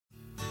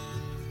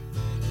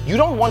You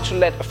don't want to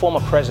let a former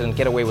president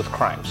get away with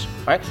crimes,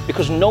 right?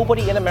 Because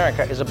nobody in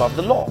America is above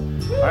the law,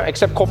 right?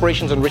 Except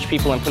corporations and rich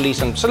people and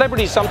police and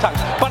celebrities sometimes.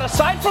 But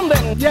aside from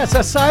them... Yes,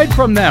 aside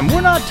from them.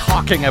 We're not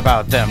talking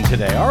about them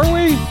today, are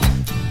we?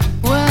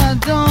 Well, I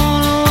don't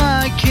know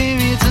why I came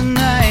here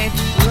tonight.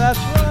 That's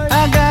right.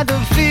 I got the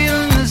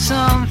feeling that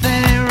something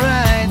ain't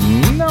right.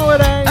 No,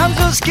 it ain't. I'm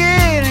so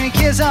scared in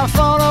case I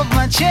fall off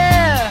my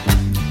chair.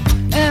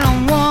 And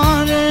I'm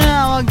wondering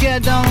how I'll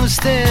get down the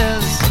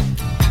stairs.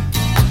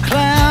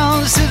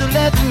 Clowns to the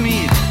left of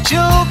me,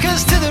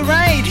 jokers to the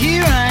right.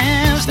 Here I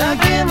am,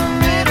 stuck in the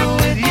middle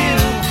with you.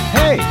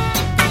 Hey,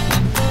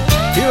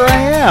 here I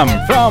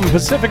am from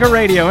Pacifica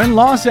Radio in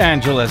Los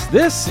Angeles.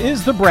 This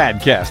is the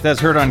BradCast,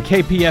 as heard on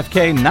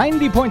KPFK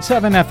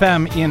 90.7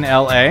 FM in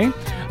LA.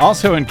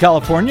 Also in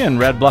California in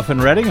Red Bluff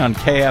and Redding on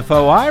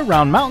KFOI,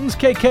 Round Mountains,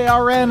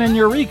 KKRN, and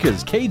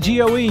Eureka's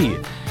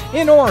KGOE.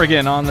 In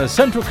Oregon on the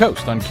Central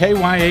Coast on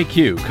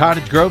KYAQ,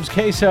 Cottage Grove's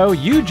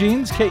KSO,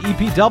 Eugene's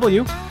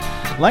KEPW,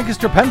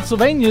 Lancaster,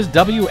 Pennsylvania's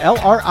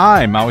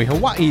WLRI, Maui,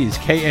 Hawaii's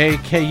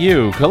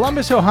KAKU,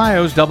 Columbus,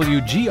 Ohio's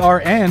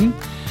WGRN,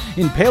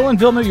 in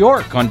Palinville, New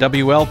York on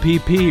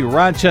WLPP,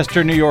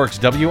 Rochester, New York's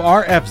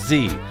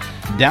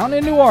WRFZ, down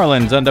in New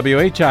Orleans on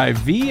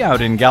WHIV,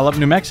 out in Gallup,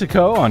 New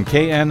Mexico on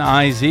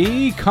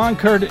KNIZ,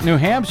 Concord, New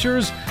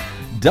Hampshire's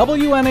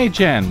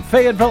WNHN,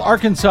 Fayetteville,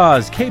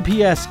 Arkansas's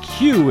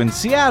KPSQ, in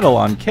Seattle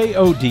on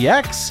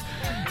KODX,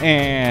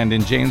 and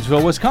in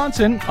Janesville,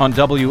 Wisconsin on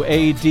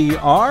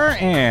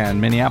WADR, and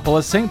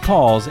Minneapolis, St.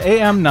 Paul's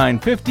AM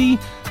 950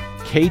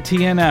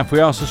 KTNF.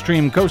 We also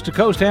stream coast to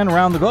coast and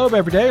around the globe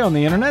every day on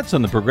the internets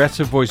on the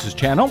Progressive Voices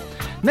channel,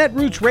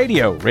 Netroots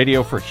Radio,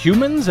 Radio for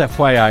Humans,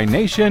 FYI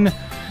Nation,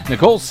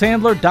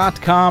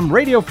 NicoleSandler.com,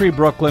 Radio Free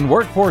Brooklyn,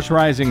 Workforce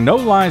Rising, No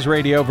Lies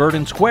Radio,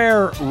 Verdant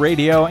Square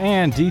Radio,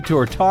 and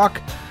Detour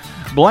Talk,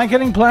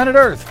 blanketing planet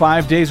Earth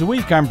 5 days a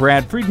week. I'm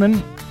Brad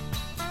Friedman,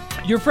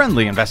 your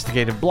friendly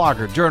investigative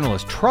blogger,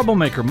 journalist,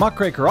 troublemaker,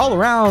 muckraker, all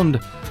around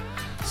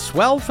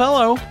swell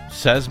fellow,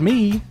 says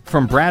me,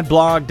 from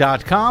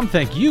bradblog.com.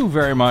 Thank you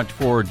very much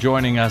for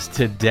joining us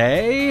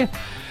today.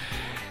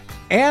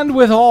 And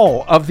with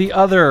all of the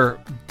other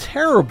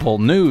terrible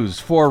news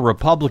for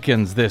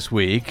Republicans this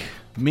week,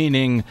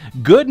 meaning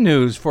good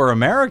news for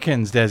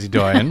Americans, Desi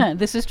Doyen.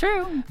 This is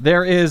true.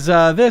 There is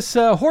this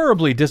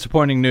horribly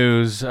disappointing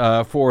news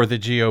for the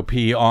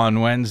GOP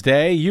on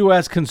Wednesday.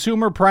 U.S.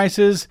 consumer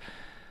prices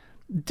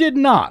did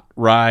not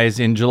rise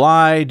in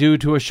July due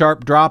to a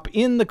sharp drop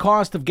in the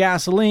cost of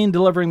gasoline,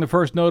 delivering the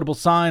first notable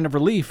sign of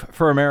relief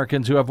for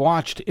Americans who have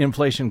watched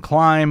inflation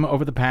climb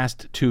over the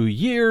past 2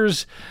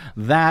 years.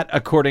 That,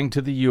 according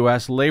to the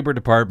U.S. Labor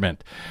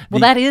Department. Well,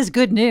 that is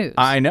good news.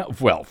 I know.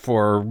 Well,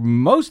 for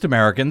most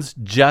Americans,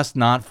 just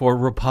not for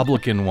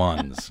Republican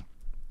ones.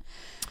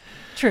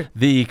 True.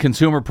 The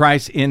Consumer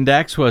Price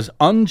Index was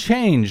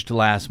unchanged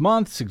last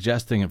month,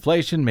 suggesting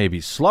inflation may be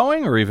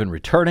slowing or even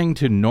returning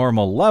to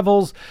normal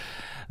levels.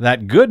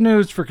 That good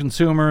news for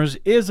consumers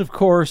is, of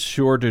course,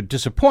 sure to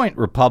disappoint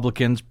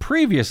Republicans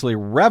previously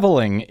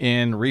reveling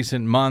in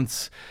recent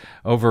months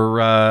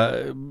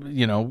over,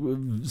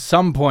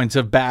 some points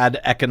of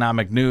bad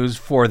economic news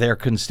for their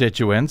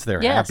constituents.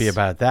 They're happy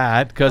about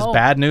that because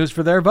bad news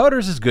for their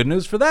voters is good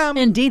news for them.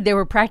 Indeed, they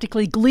were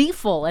practically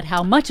gleeful at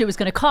how much it was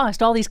going to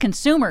cost all these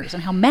consumers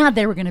and how mad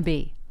they were going to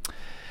be.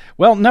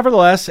 Well,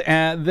 nevertheless,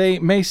 they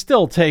may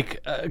still take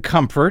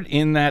comfort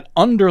in that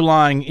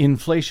underlying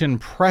inflation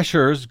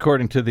pressures,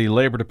 according to the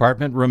Labor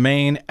Department,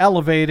 remain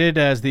elevated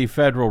as the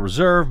Federal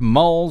Reserve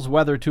mulls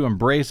whether to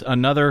embrace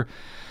another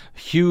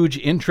huge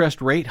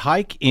interest rate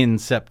hike in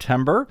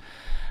September.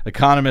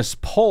 Economists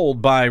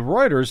polled by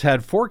Reuters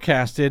had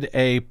forecasted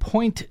a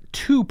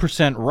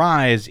 0.2%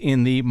 rise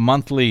in the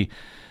monthly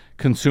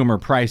Consumer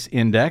Price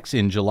Index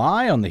in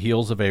July on the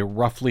heels of a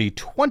roughly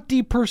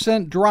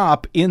 20%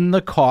 drop in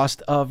the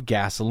cost of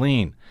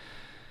gasoline.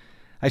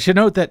 I should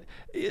note that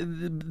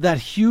that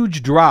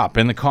huge drop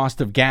in the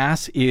cost of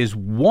gas is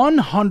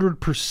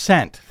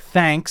 100%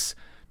 thanks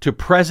to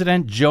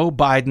President Joe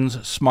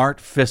Biden's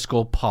smart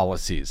fiscal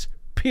policies.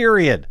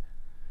 Period.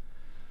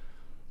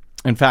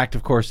 In fact,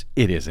 of course,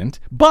 it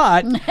isn't.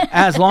 But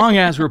as long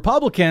as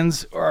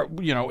Republicans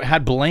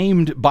had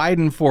blamed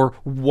Biden for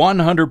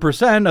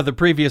 100% of the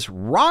previous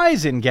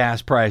rise in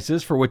gas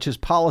prices, for which his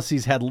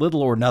policies had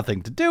little or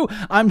nothing to do,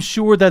 I'm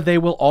sure that they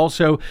will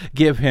also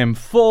give him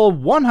full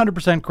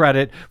 100%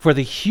 credit for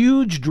the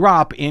huge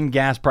drop in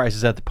gas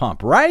prices at the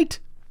pump, right?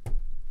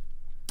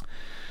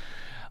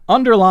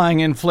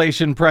 Underlying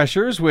inflation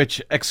pressures,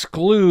 which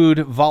exclude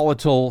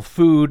volatile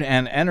food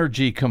and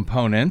energy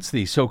components,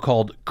 the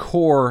so-called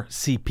core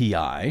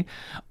CPI,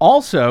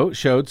 also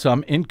showed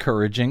some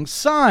encouraging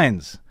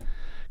signs.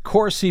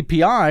 Core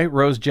CPI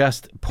rose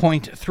just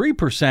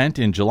 0.3%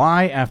 in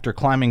July after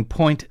climbing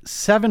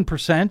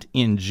 0.7%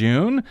 in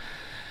June.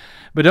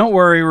 But don't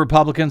worry,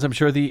 Republicans. I'm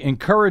sure the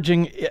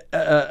encouraging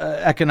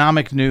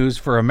economic news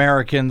for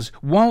Americans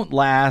won't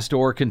last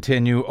or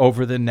continue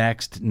over the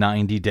next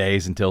 90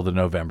 days until the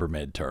November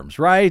midterms,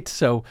 right?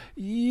 So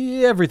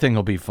everything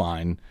will be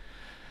fine.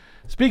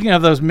 Speaking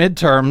of those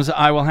midterms,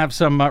 I will have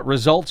some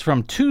results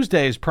from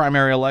Tuesday's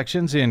primary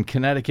elections in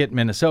Connecticut,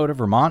 Minnesota,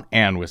 Vermont,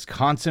 and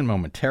Wisconsin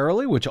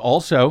momentarily, which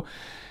also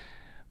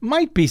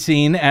might be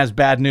seen as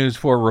bad news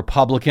for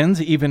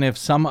Republicans, even if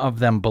some of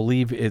them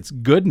believe it's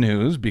good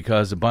news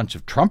because a bunch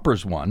of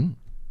Trumpers won.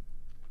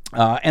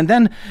 And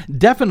then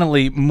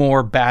definitely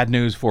more bad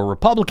news for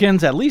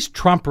Republicans, at least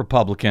Trump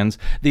Republicans.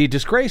 The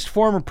disgraced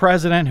former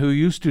president who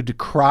used to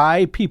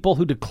decry people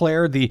who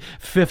declared the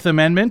Fifth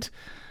Amendment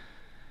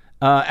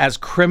as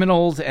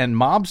criminals and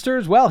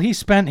mobsters. Well, he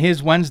spent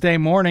his Wednesday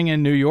morning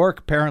in New York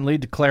apparently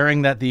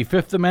declaring that the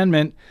Fifth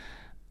Amendment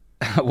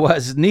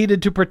was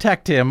needed to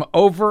protect him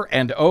over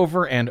and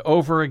over and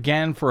over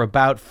again for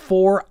about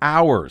 4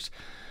 hours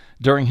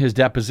during his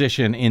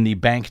deposition in the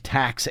bank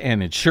tax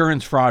and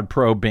insurance fraud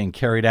probe being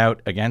carried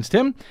out against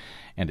him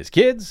and his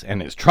kids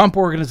and his Trump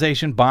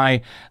organization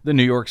by the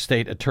New York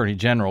State Attorney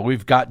General.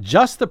 We've got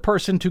just the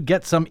person to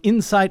get some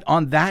insight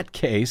on that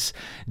case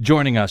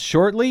joining us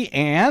shortly.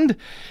 And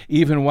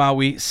even while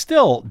we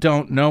still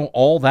don't know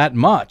all that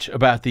much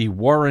about the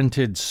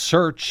warranted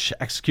search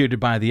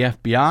executed by the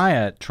FBI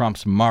at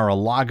Trump's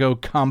Mar-a-Lago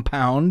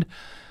compound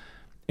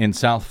in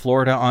South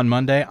Florida on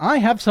Monday, I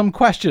have some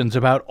questions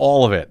about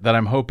all of it that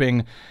I'm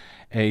hoping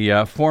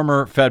a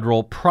former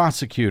federal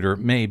prosecutor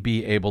may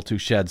be able to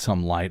shed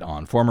some light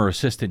on. Former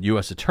assistant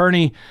U.S.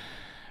 attorney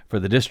for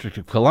the District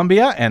of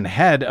Columbia and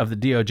head of the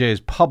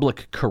DOJ's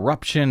Public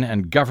Corruption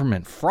and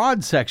Government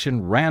Fraud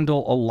Section,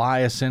 Randall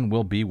Eliason,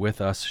 will be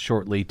with us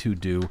shortly to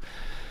do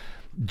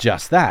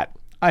just that,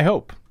 I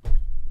hope.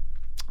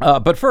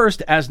 But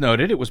first, as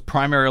noted, it was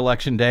primary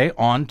election day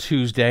on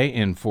Tuesday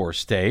in 4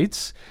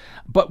 states.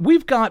 But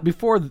we've got,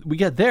 before we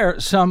get there,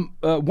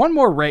 one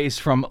more race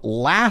from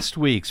last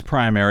week's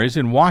primaries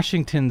in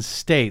Washington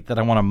state that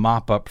I want to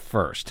mop up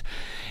first.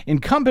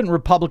 Incumbent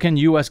Republican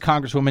U.S.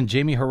 Congresswoman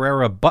Jaime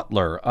Herrera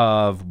Beutler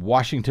of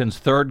Washington's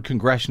 3rd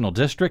Congressional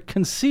District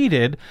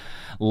conceded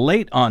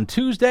late on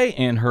Tuesday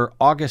in her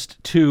August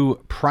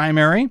 2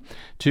 primary.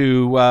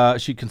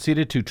 She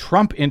conceded to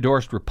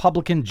Trump-endorsed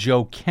Republican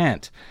Joe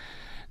Kent.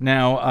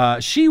 Now,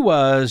 she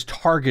was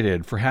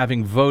targeted for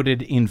having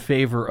voted in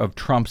favor of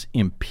Trump's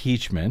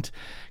impeachment.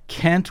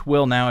 Kent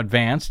will now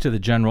advance to the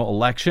general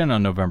election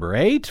on November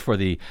 8 for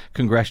the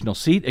congressional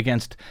seat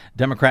against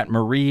Democrat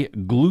Marie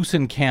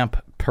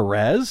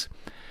Gluesenkamp-Perez.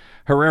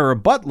 Herrera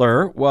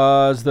Beutler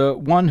was the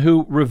one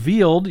who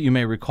revealed, you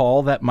may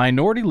recall, that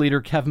Minority Leader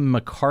Kevin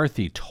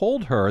McCarthy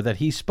told her that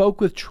he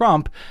spoke with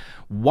Trump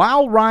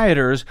while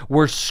rioters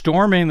were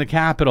storming the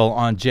Capitol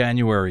on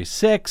January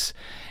 6,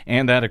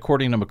 and that,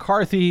 according to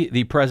McCarthy,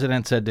 the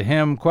president said to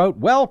him, quote,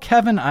 "Well,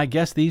 Kevin, I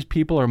guess these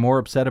people are more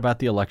upset about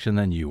the election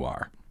than you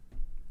are."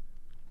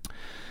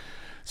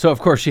 So, of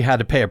course, she had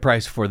to pay a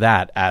price for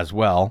that as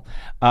well.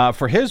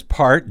 For his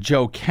part,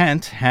 Joe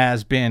Kent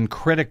has been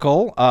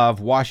critical of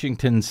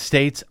Washington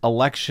state's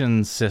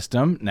election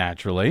system,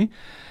 naturally.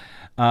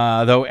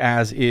 Though,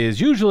 as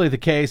is usually the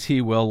case,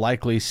 he will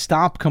likely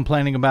stop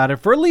complaining about it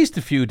for at least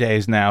a few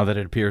days now that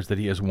it appears that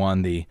he has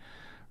won the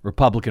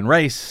Republican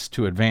race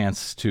to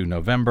advance to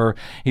November.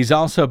 He's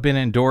also been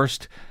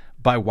endorsed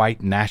by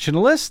white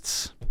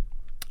nationalists.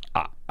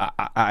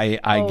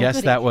 I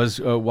guess that was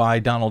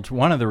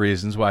one of the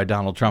reasons why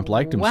Donald Trump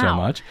liked him so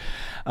much.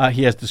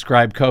 He has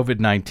described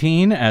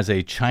COVID-19 as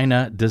a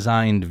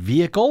China-designed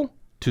vehicle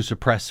to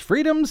suppress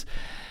freedoms,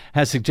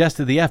 has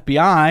suggested the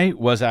FBI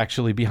was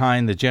actually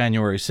behind the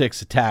January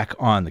 6th attack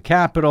on the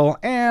Capitol,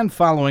 and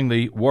following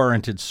the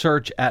warranted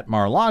search at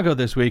Mar-a-Lago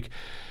this week,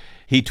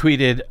 he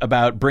tweeted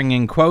about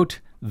bringing,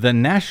 quote, "the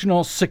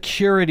national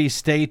security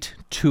state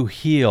to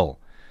heel,"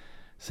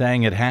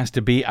 saying it has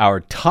to be our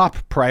top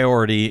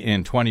priority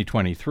in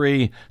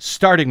 2023,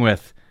 starting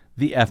with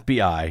the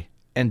FBI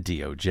and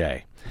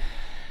DOJ.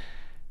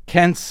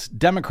 Kent's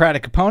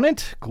Democratic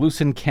opponent,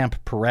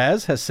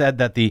 Gluesenkamp-Perez, has said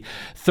that the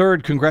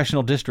 3rd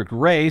Congressional District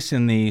race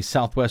in the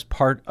southwest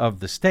part of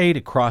the state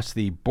across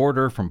the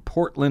border from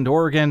Portland,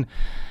 Oregon,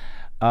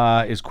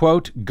 is,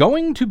 quote,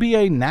 "going to be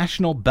a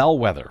national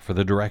bellwether for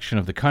the direction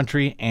of the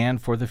country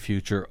and for the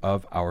future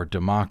of our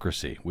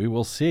democracy." We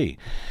will see.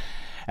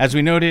 As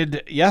we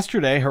noted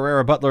yesterday,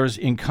 Herrera Beutler's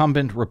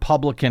incumbent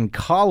Republican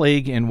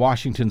colleague in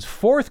Washington's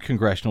 4th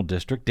Congressional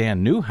District,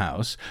 Dan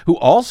Newhouse, who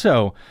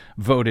also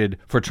voted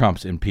for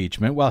Trump's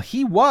impeachment, well,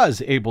 he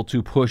was able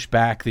to push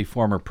back the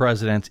former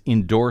president's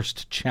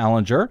endorsed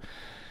challenger.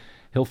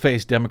 He'll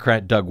face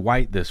Democrat Doug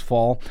White this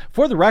fall.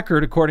 For the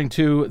record, according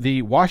to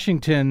the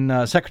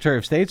Washington Secretary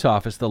of State's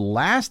office, the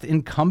last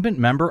incumbent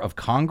member of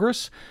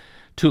Congress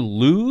to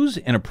lose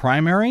in a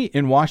primary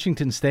in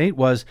Washington state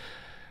was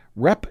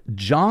Rep.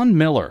 John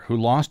Miller, who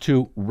lost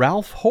to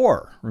Ralph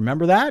Hoare.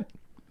 Remember that?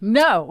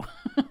 No.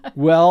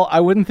 Well, I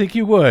wouldn't think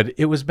you would.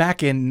 It was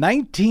back in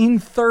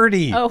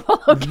 1930. Oh,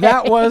 okay.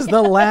 That was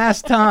the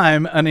last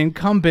time an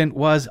incumbent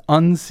was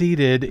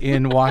unseated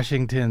in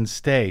Washington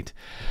state.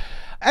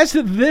 As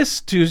to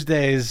this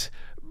Tuesday's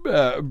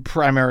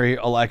primary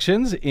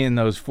elections in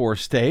those 4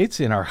 states,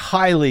 in our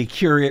highly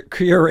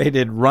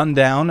curated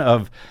rundown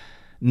of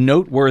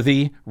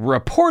noteworthy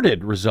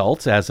reported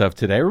results as of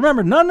today.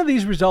 Remember, none of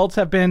these results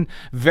have been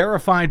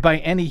verified by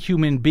any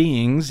human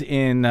beings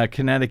in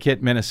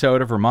Connecticut,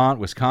 Minnesota, Vermont,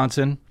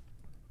 Wisconsin.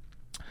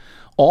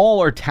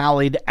 All are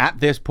tallied at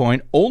this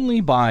point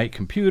only by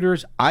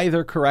computers,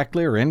 either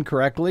correctly or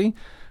incorrectly.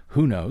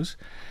 Who knows?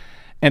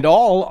 And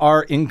all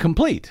are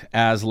incomplete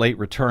as late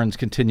returns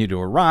continue to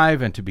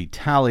arrive and to be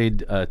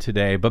tallied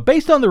today. But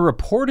based on the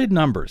reported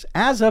numbers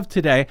as of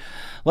today,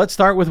 let's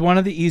start with one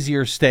of the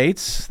easier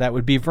states. That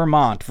would be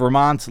Vermont.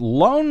 Vermont's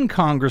lone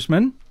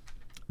congressman,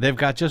 they've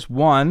got just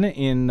one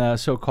in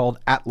so-called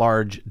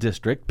at-large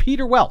district,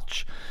 Peter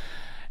Welch.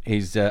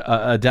 He's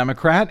a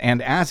Democrat,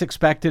 and as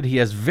expected, he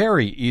has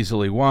very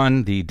easily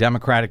won the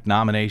Democratic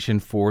nomination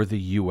for the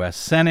U.S.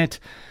 Senate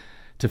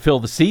to fill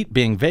the seat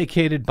being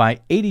vacated by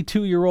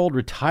 82-year-old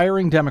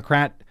retiring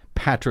Democrat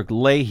Patrick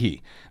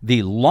Leahy,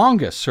 the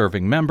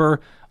longest-serving member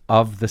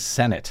of the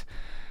Senate.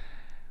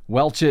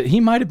 Welch,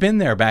 he might have been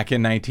there back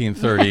in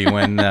 1930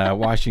 when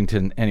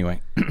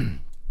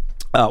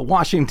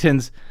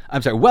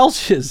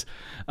Welch's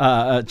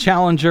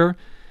challenger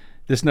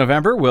this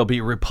November will be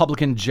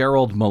Republican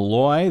Gerald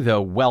Malloy,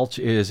 though Welch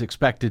is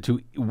expected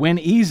to win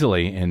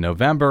easily in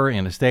November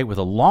in a state with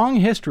a long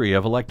history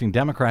of electing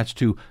Democrats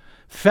to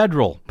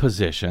federal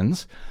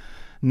positions.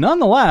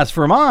 Nonetheless,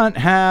 Vermont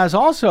has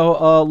also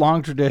a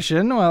long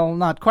tradition, well,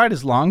 not quite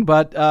as long,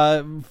 but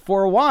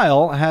for a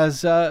while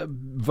has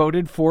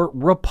voted for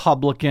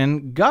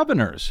Republican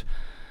governors.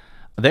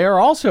 They are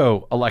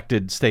also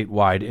elected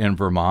statewide in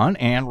Vermont,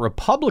 and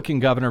Republican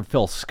Governor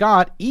Phil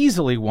Scott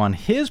easily won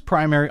his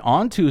primary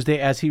on Tuesday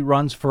as he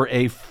runs for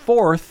a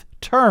fourth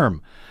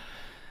term.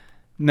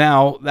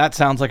 Now, that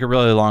sounds like a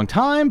really long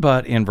time,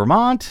 but in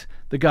Vermont,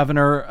 the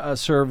governor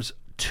serves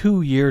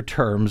 2-year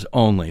terms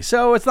only,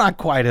 so it's not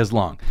quite as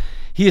long.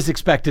 He is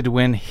expected to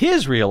win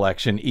his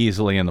re-election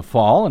easily in the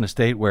fall in a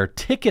state where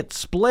ticket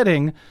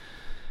splitting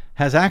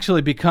has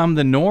actually become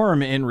the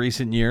norm in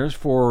recent years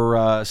for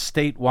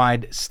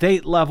statewide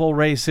state-level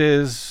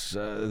races.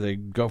 They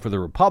go for the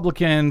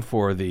Republican,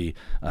 for the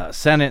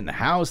Senate and the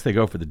House. They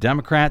go for the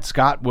Democrat.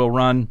 Scott will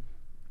run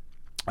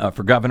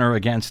for governor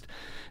against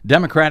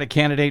Democratic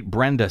candidate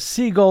Brenda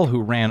Siegel,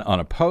 who ran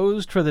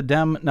unopposed for the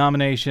Dem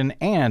nomination,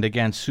 and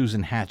against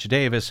Susan Hatch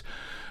Davis,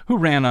 who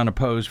ran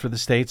unopposed for the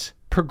state's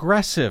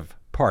Progressive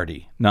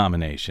Party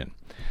nomination.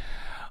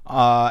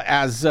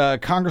 As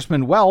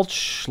Congressman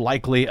Welch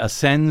likely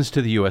ascends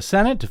to the U.S.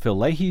 Senate to fill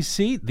Leahy's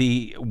seat,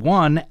 the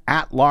one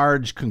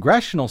at-large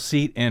congressional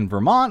seat in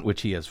Vermont,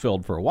 which he has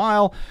filled for a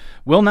while,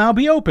 will now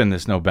be open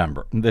this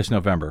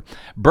November.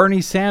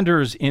 Bernie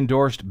Sanders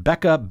endorsed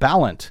Becca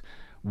Balint,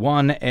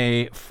 won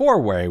a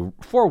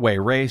four-way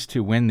race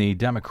to win the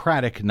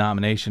Democratic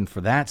nomination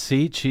for that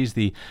seat. She's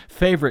the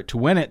favorite to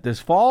win it this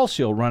fall.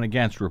 She'll run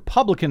against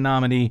Republican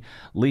nominee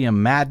Liam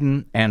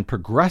Madden and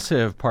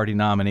Progressive Party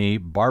nominee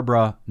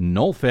Barbara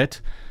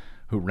Nolfit,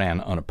 who ran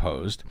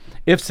unopposed.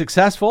 If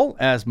successful,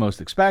 as most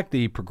expect,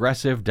 the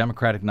Progressive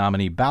Democratic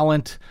nominee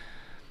Balint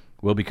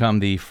will become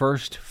the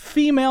first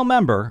female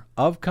member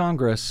of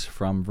Congress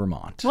from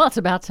Vermont. Well, it's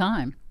about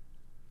time.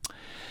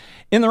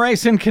 In the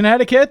race in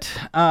Connecticut,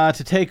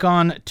 to take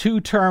on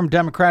two-term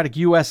Democratic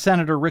U.S.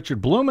 Senator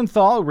Richard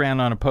Blumenthal, who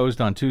ran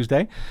unopposed on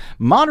Tuesday,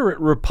 moderate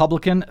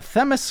Republican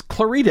Themis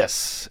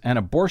Klarides, an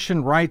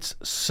abortion rights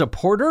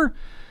supporter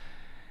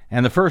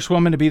and the first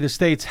woman to be the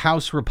state's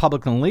House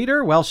Republican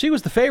leader. Well, she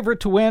was the favorite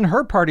to win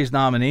her party's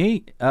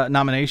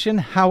nomination.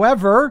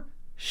 However,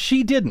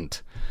 she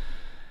didn't.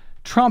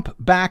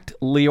 Trump-backed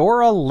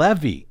Leora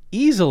Levy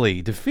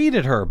easily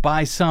defeated her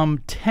by some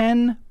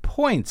 10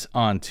 points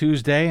on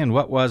Tuesday in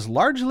what was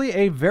largely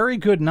a very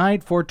good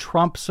night for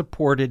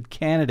Trump-supported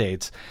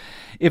candidates,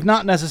 if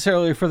not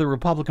necessarily for the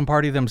Republican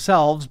Party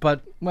themselves,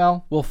 but,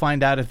 well, we'll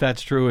find out if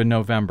that's true in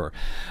November.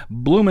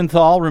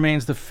 Blumenthal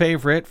remains the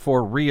favorite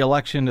for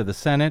re-election to the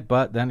Senate,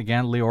 but then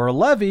again, Leora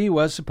Levy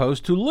was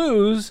supposed to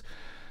lose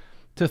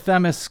to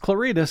Themis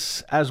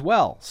Klarides as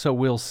well, so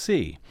we'll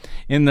see.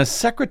 In the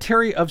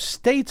Secretary of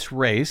State's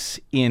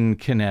race in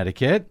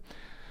Connecticut,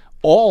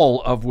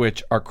 all of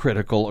which are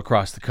critical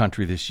across the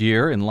country this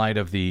year in light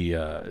of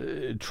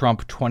the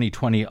Trump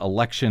 2020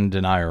 election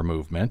denier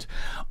movement.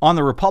 On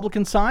the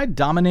Republican side,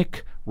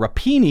 Dominic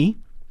Rapini,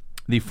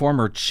 the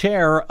former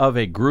chair of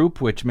a group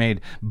which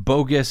made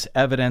bogus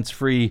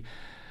evidence-free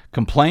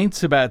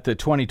complaints about the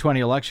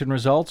 2020 election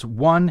results,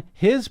 won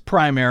his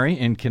primary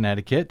in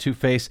Connecticut to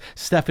face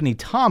Stephanie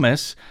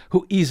Thomas,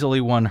 who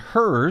easily won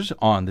hers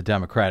on the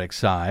Democratic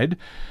side,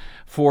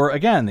 for,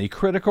 again, the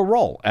critical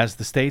role as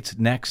the state's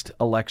next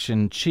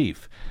election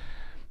chief.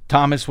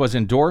 Thomas was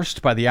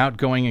endorsed by the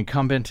outgoing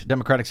incumbent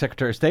Democratic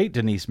Secretary of State,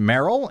 Denise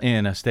Merrill,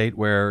 in a state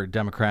where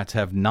Democrats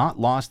have not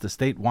lost a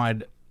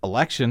statewide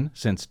election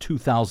since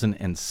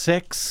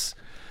 2006.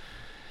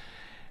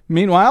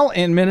 Meanwhile,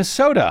 in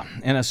Minnesota,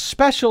 in a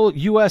special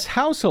U.S.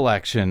 House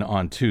election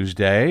on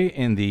Tuesday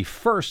in the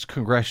 1st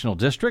Congressional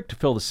District to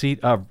fill the seat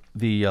of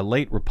the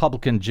late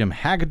Republican Jim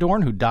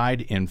Hagedorn, who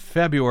died in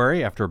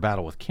February after a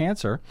battle with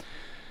cancer,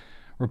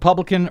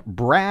 Republican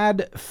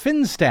Brad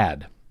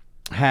Finstad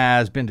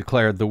has been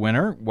declared the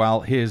winner.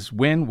 While his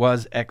win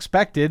was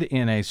expected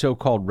in a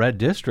so-called red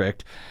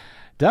district,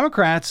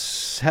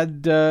 Democrats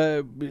had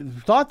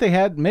thought they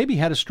had maybe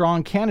had a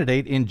strong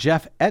candidate in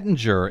Jeff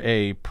Ettinger,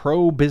 a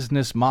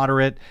pro-business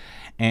moderate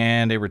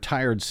and a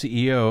retired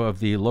CEO of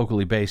the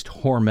locally based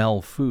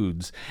Hormel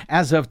Foods.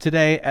 As of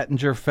today,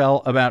 Ettinger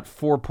fell about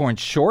 4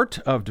 points short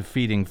of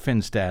defeating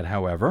Finstad,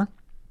 however.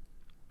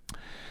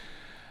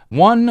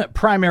 One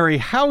primary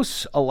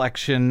House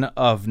election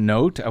of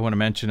note I want to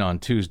mention on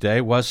Tuesday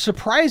was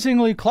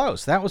surprisingly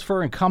close. That was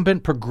for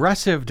incumbent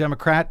progressive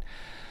Democrat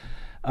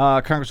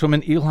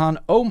Congresswoman Ilhan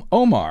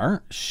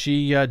Omar.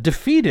 She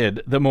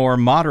defeated the more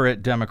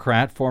moderate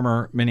Democrat,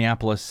 former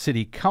Minneapolis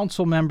City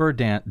Council member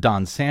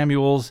Don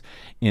Samuels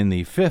in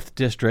the 5th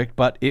District,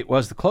 but it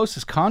was the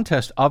closest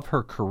contest of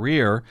her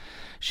career.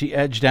 She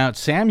edged out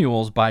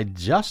Samuels by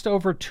just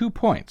over 2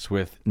 points,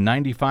 with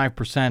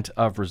 95%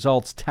 of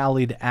results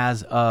tallied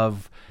as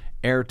of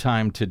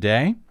airtime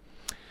today.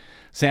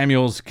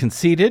 Samuels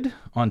conceded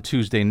on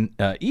Tuesday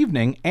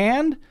evening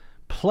and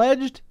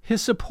pledged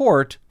his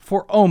support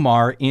for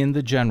Omar in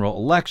the general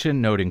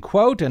election, noting,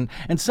 quote, and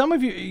some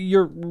of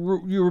your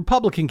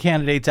Republican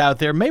candidates out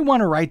there may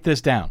want to write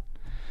this down,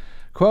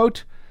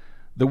 quote,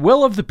 "The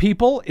will of the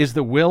people is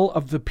the will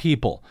of the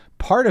people.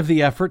 Part of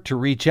the effort to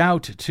reach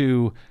out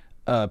to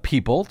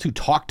people, to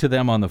talk to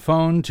them on the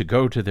phone, to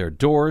go to their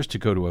doors, to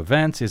go to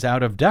events, is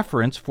out of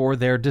deference for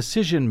their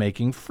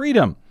decision-making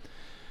freedom.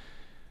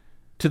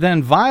 To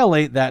then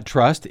violate that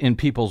trust in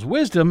people's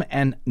wisdom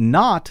and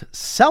not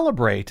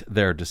celebrate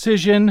their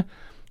decision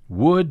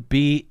would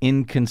be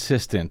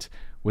inconsistent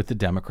with the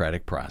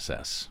democratic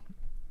process."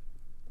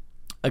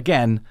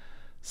 Again,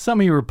 some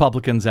of you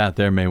Republicans out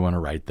there may want to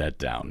write that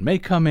down. May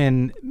come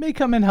in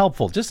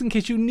helpful, just in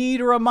case you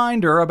need a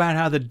reminder about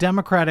how the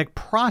democratic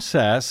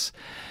process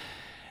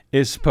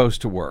is supposed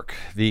to work.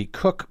 The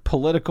Cook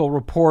Political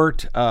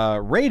Report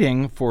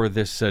rating for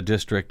this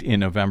district in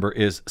November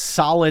is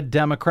solid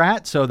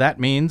Democrat, so that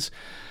means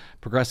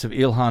progressive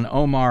Ilhan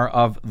Omar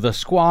of the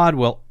Squad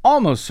will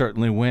almost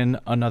certainly win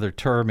another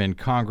term in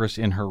Congress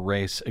in her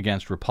race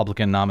against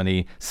Republican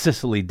nominee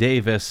Cicely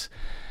Davis,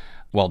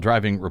 while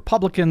driving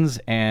Republicans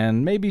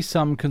and maybe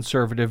some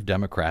conservative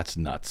Democrats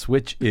nuts,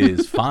 which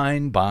is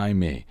fine by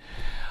me.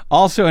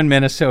 Also in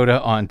Minnesota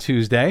on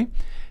Tuesday,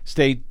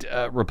 state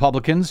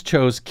Republicans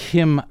chose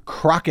Kim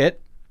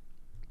Crockett.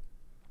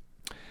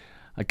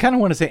 I kind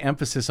of want to say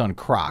emphasis on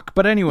Croc,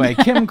 but anyway,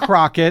 Kim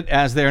Crockett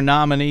as their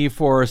nominee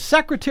for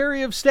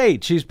Secretary of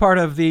State. She's part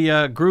of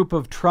the group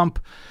of Trump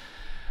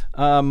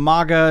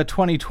MAGA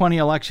 2020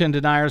 election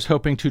deniers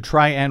hoping to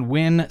try and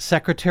win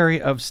Secretary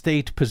of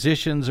State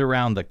positions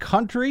around the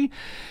country.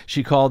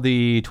 She called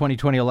the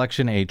 2020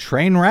 election a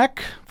train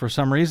wreck for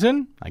some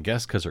reason, I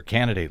guess because her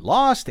candidate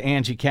lost,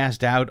 and she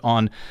cast doubt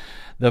on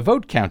the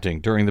vote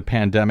counting during the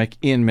pandemic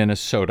in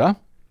Minnesota.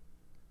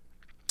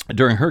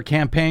 During her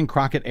campaign,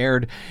 Crockett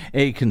aired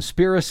a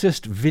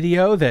conspiracist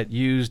video that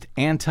used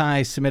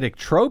anti-Semitic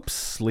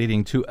tropes,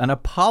 leading to an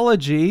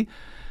apology,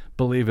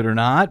 believe it or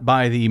not,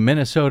 by the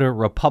Minnesota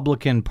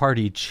Republican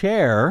Party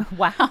chair.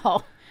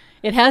 Wow.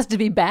 It has to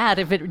be bad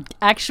if it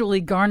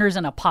actually garners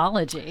an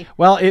apology.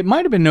 Well, it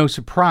might have been no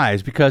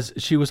surprise because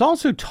she was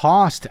also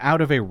tossed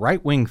out of a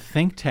right-wing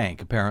think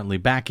tank, apparently,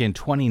 back in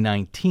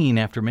 2019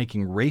 after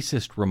making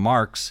racist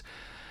remarks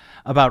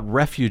about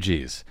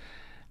refugees.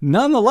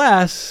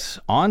 Nonetheless,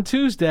 on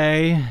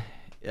Tuesday,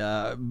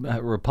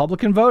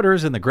 Republican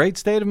voters in the great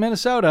state of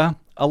Minnesota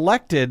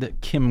elected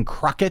Kim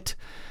Crockett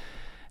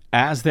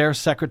as their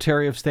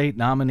Secretary of State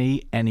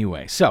nominee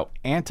anyway. So,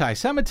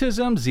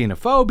 anti-Semitism,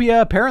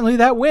 xenophobia, apparently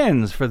that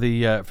wins for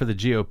the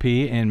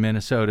GOP in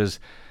Minnesota's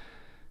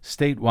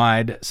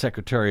statewide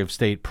Secretary of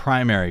State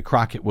primary.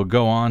 Crockett will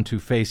go on to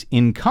face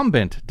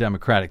incumbent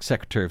Democratic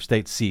Secretary of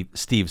State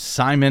Steve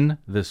Simon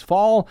this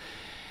fall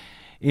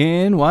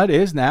in what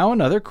is now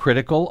another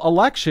critical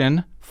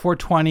election for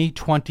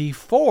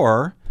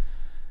 2024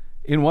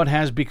 in what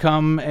has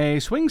become a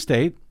swing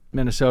state,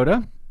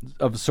 Minnesota,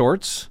 of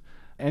sorts.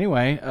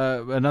 Anyway,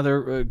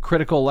 another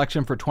critical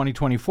election for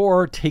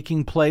 2024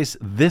 taking place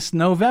this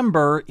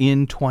November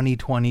in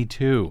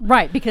 2022.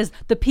 Right, because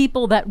the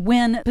people that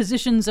win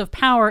positions of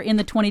power in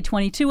the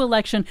 2022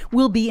 election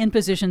will be in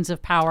positions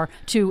of power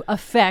to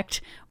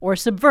affect or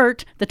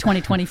subvert the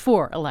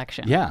 2024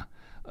 election. Yeah.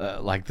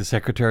 Like the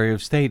Secretary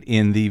of State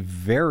in the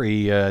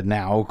very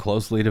now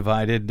closely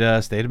divided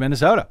state of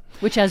Minnesota.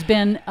 Which has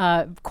been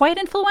quite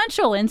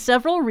influential in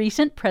several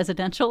recent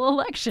presidential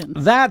elections.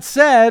 That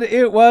said,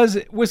 it was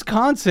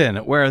Wisconsin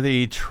where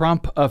the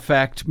Trump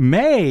effect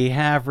may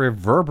have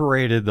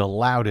reverberated the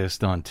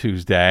loudest on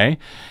Tuesday,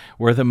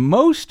 where the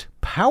most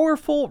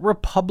powerful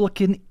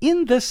Republican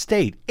in the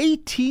state,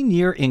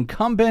 18-year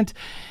incumbent,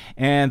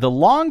 and the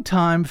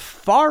longtime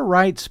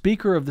far-right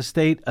Speaker of the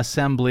State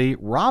Assembly,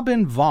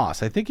 Robin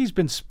Vos. I think he's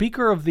been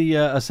Speaker of the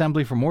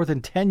Assembly for more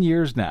than 10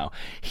 years now.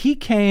 He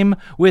came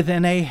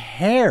within a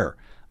hair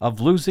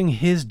of losing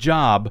his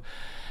job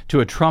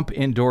to a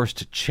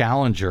Trump-endorsed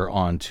challenger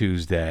on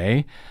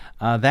Tuesday.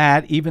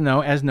 That, even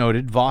though, as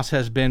noted, Voss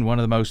has been one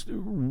of the most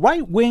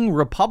right-wing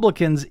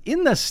Republicans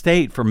in the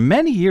state for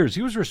many years.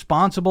 He was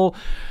responsible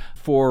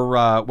for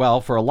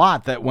a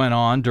lot that went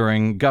on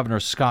during Governor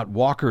Scott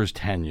Walker's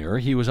tenure.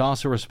 He was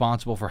also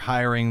responsible for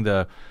hiring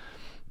the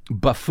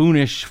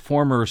buffoonish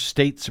former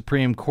state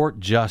Supreme Court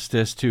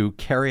justice to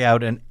carry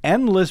out an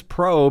endless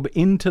probe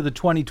into the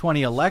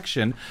 2020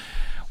 election,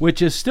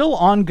 which is still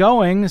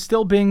ongoing,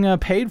 still being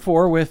paid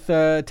for with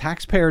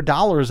taxpayer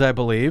dollars, I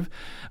believe.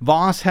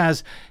 Voss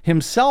has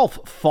himself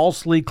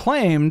falsely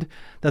claimed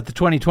that the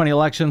 2020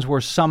 elections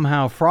were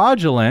somehow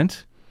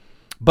fraudulent,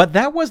 but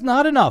that was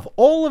not enough.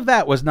 All of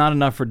that was not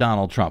enough for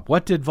Donald Trump.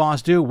 What did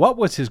Voss do? What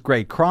was his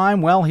great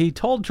crime? Well, he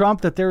told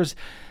Trump that there's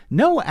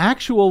no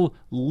actual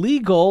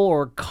legal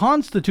or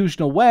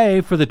constitutional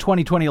way for the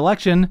 2020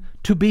 election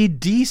to be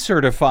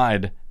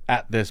decertified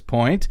at this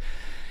point.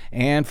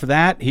 And for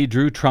that, he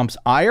drew Trump's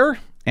ire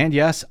and,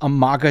 yes, a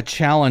MAGA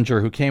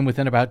challenger who came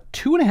within about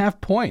 2.5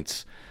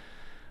 points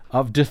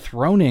of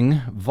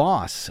dethroning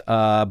Voss.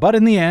 But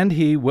in the end,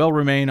 he will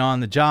remain on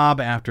the job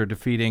after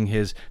defeating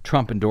his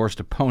Trump-endorsed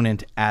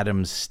opponent,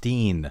 Adam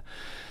Steen.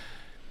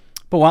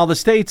 But while the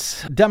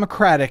state's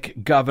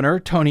Democratic governor,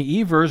 Tony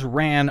Evers,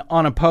 ran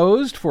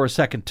unopposed for a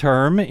second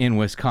term in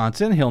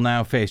Wisconsin, he'll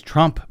now face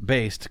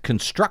Trump-based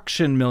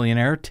construction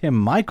millionaire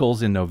Tim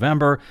Michels in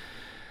November,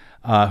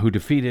 who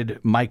defeated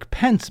Mike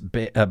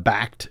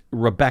Pence-backed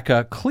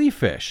Rebecca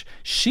Kleefisch.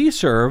 She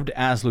served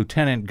as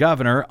lieutenant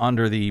governor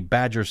under the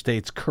Badger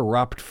State's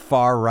corrupt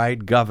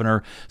far-right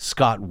governor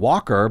Scott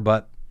Walker,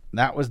 but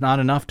that was not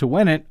enough to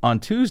win it on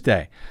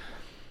Tuesday.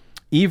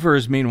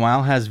 Evers,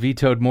 meanwhile, has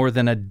vetoed more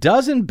than a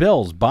dozen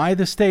bills by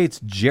the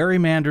state's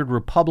gerrymandered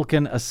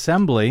Republican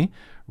Assembly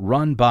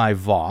run by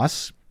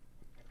Voss,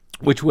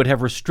 which would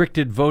have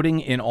restricted voting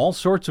in all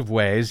sorts of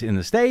ways in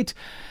the state.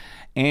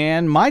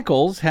 And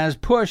Michels has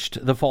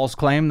pushed the false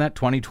claim that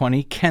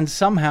 2020 can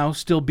somehow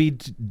still be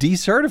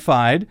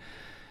decertified.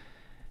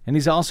 And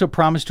he's also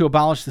promised to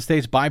abolish the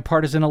state's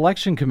bipartisan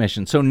election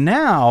commission. So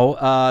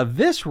now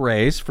this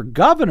race for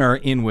governor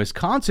in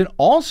Wisconsin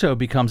also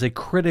becomes a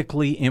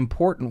critically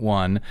important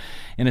one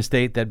in a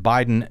state that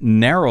Biden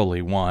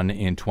narrowly won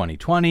in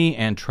 2020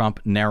 and Trump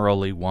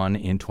narrowly won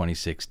in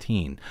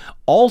 2016.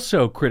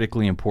 Also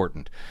critically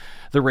important,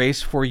 the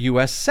race for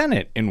U.S.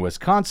 Senate in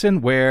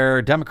Wisconsin,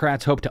 where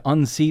Democrats hope to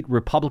unseat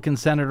Republican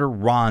Senator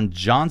Ron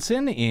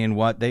Johnson in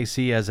what they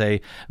see as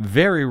a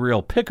very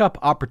real pickup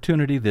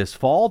opportunity this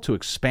fall to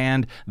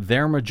expand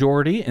their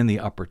majority in the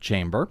upper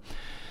chamber.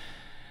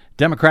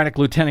 Democratic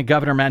Lieutenant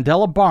Governor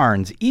Mandela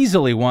Barnes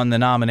easily won the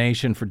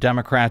nomination for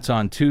Democrats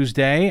on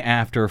Tuesday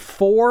after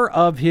 4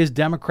 of his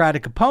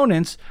Democratic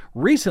opponents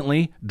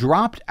recently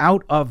dropped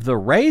out of the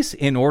race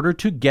in order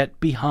to get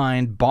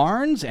behind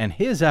Barnes and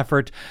his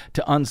effort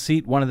to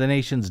unseat one of the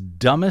nation's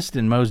dumbest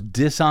and most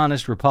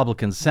dishonest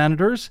Republican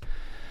senators.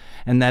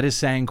 And that is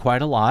saying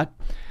quite a lot.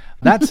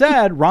 That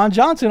said, Ron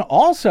Johnson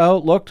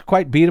also looked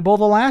quite beatable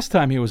the last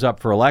time he was up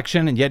for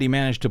election, and yet he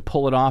managed to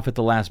pull it off at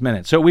the last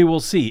minute. So we will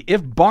see.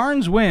 If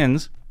Barnes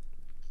wins,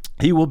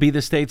 he will be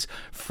the state's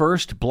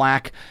first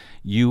black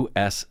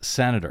U.S.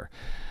 senator.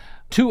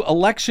 2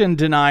 election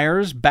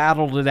deniers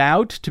battled it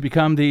out to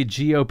become the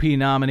GOP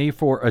nominee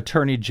for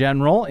Attorney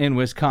General in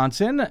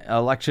Wisconsin.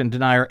 Election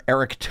denier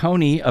Eric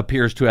Toney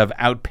appears to have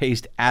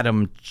outpaced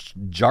Adam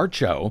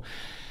Jarcho.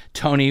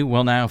 Toney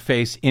will now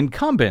face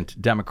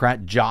incumbent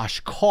Democrat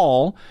Josh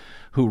Kaul,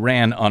 who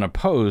ran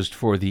unopposed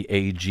for the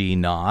AG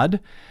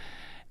nod.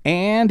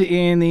 And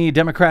in the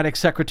Democratic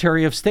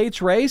Secretary of State's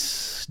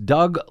race,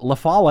 Doug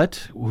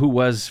LaFollette, who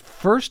was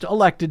first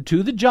elected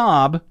to the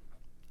job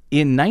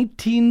in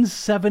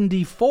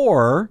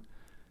 1974.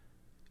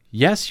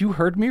 Yes, you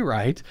heard me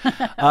right.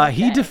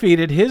 He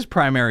defeated his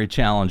primary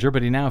challenger,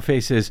 but he now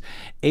faces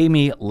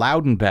Amy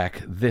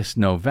Loudenbeck this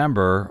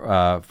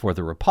November for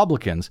the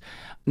Republicans.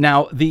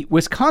 Now, the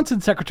Wisconsin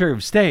Secretary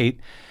of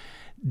State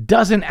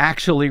doesn't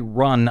actually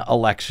run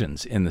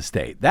elections in the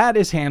state. That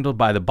is handled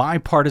by the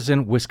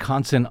bipartisan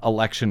Wisconsin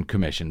Election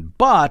Commission.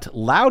 But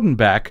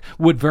Loudenbeck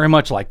would very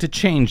much like to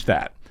change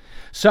that.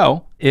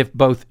 So if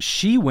both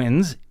she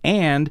wins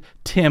and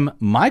Tim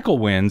Michel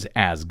wins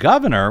as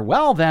governor,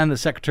 well, then the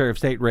Secretary of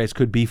State race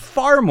could be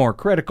far more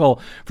critical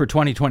for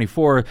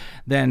 2024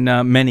 than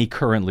many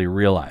currently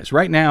realize.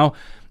 Right now,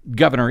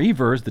 Governor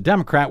Evers, the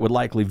Democrat, would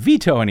likely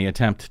veto any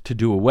attempt to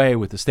do away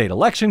with the state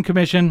election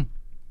commission.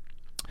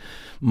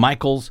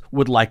 Michels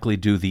would likely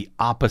do the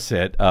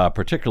opposite,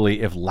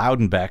 particularly if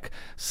Loudenbeck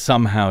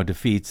somehow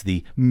defeats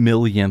the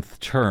millionth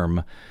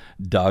term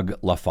Doug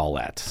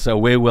LaFollette. So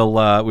we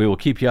will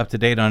keep you up to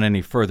date on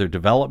any further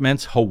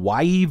developments.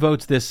 Hawaii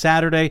votes this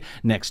Saturday.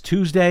 Next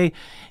Tuesday,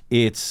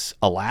 it's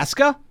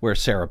Alaska, where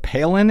Sarah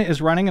Palin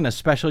is running in a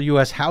special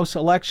U.S. House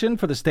election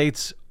for the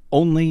state's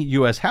only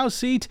U.S. House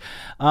seat,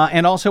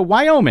 and also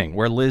Wyoming,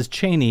 where Liz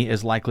Cheney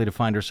is likely to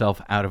find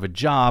herself out of a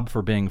job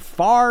for being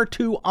far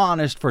too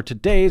honest for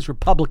today's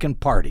Republican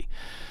Party.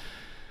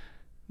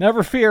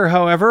 Never fear,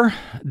 however,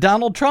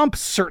 Donald Trump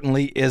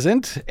certainly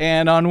isn't.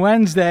 And on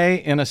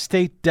Wednesday, in a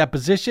state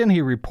deposition,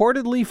 he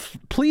reportedly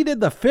pleaded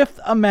the Fifth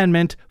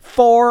Amendment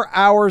 4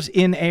 hours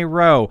in a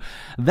row.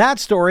 That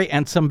story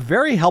and some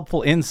very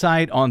helpful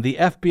insight on the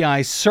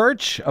FBI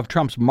search of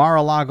Trump's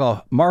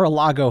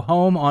Mar-a-Lago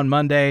home on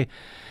Monday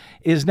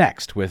is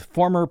next with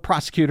former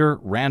prosecutor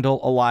Randall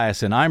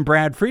Eliason. I'm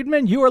Brad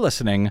Friedman. You are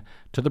listening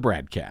to the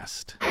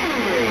BradCast.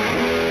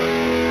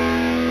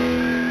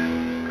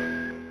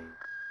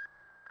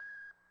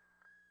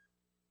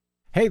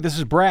 Hey, this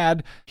is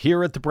Brad.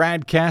 Here at the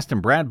BradCast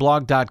and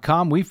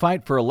BradBlog.com, we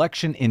fight for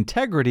election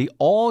integrity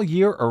all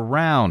year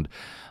around,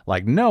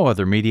 like no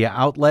other media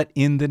outlet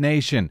in the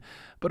nation.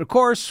 But of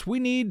course, we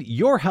need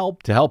your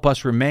help to help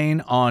us remain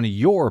on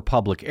your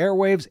public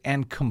airwaves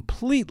and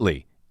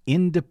completely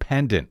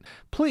independent.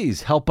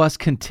 Please help us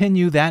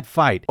continue that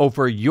fight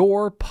over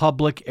your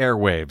public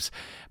airwaves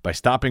by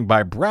stopping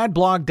by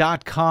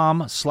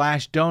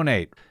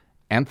BradBlog.com/donate.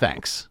 And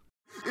thanks.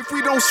 If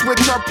we don't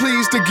switch our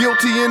pleas to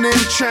guilty and then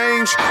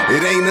change,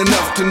 it ain't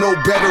enough to know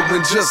better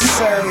than just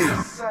say,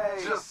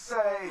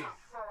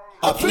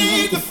 I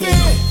plead the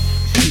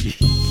fifth.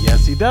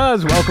 Yes, he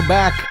does. Welcome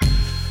back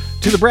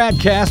to the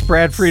BradCast.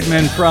 Brad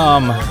Friedman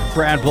from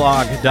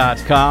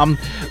BradBlog.com.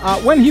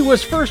 When he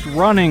was first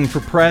running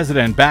for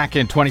president back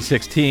in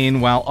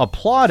 2016, while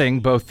applauding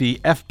both the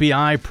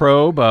FBI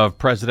probe of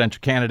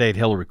presidential candidate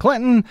Hillary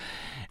Clinton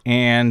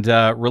and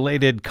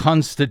related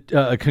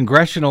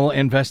congressional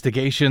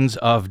investigations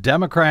of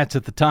Democrats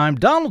at the time,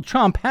 Donald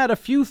Trump had a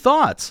few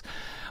thoughts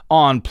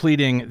on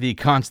pleading the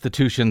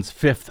Constitution's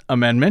Fifth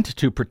Amendment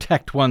to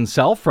protect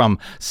oneself from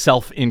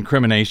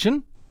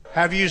self-incrimination.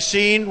 Have you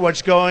seen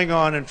what's going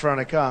on in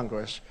front of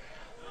Congress?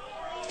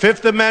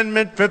 Fifth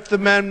Amendment, Fifth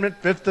Amendment,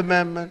 Fifth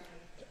Amendment.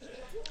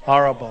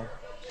 Horrible.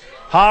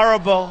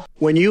 Horrible.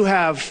 When you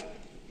have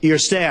your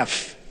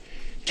staff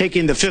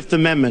taking the Fifth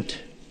Amendment,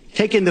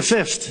 taking the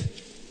Fifth,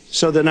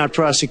 so they're not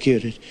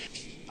prosecuted,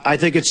 I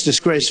think it's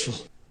disgraceful.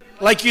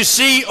 Like you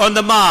see on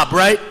the mob,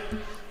 right?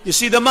 You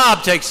see the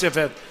mob takes the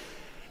Fifth.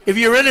 If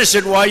you're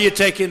innocent, why are you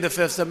taking the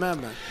Fifth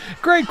Amendment?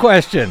 Great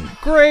question.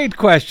 Great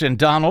question,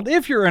 Donald.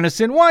 If you're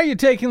innocent, why are you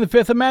taking the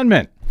Fifth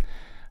Amendment?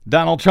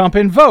 Donald Trump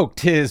invoked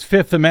his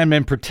Fifth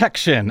Amendment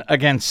protection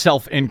against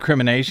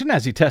self-incrimination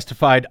as he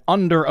testified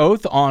under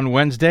oath on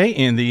Wednesday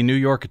in the New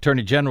York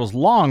Attorney General's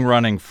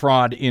long-running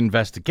fraud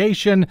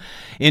investigation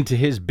into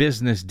his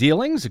business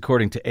dealings,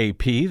 according to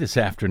AP this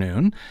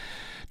afternoon.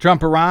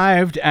 Trump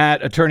arrived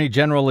at Attorney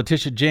General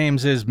Letitia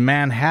James's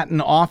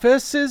Manhattan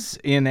offices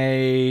in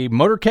a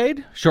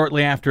motorcade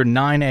shortly after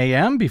 9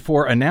 a.m.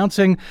 before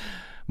announcing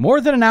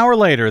more than an hour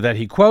later that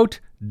he,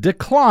 quote,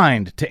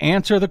 declined to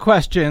answer the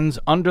questions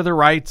under the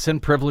rights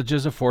and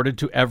privileges afforded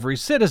to every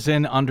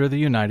citizen under the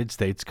United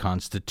States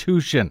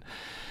Constitution.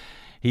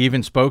 He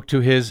even spoke to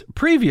his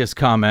previous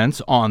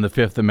comments on the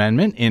Fifth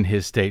Amendment in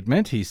his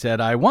statement. He said,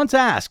 I once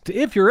asked,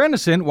 if you're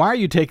innocent, why are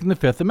you taking the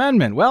Fifth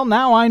Amendment? Well,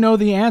 now I know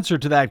the answer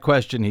to that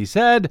question, he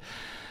said.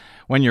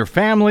 When your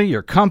family,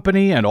 your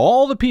company, and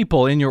all the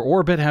people in your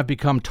orbit have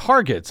become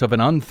targets of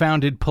an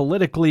unfounded,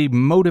 politically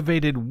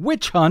motivated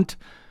witch hunt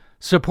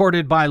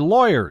supported by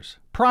lawyers,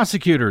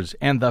 prosecutors,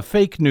 and the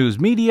fake news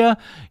media,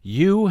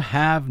 you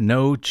have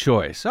no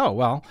choice. Oh,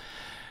 well,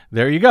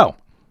 there you go.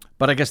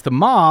 But I guess the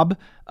mob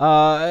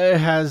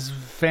has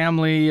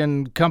family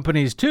and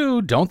companies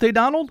too, don't they,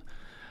 Donald?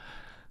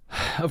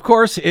 Of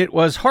course, it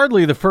was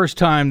hardly the first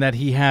time that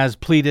he has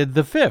pleaded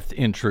the Fifth,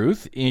 in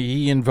truth.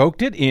 He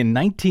invoked it in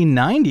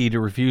 1990 to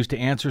refuse to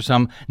answer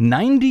some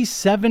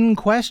 97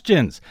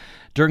 questions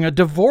during a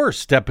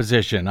divorce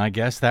deposition. I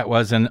guess that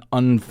was an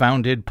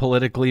unfounded,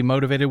 politically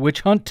motivated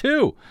witch hunt,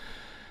 too.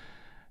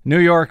 New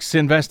York's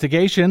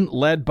investigation,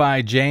 led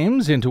by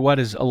James into what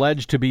is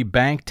alleged to be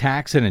bank,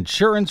 tax, and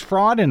insurance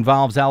fraud,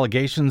 involves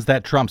allegations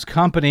that Trump's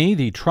company,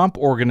 the Trump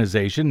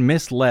Organization,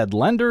 misled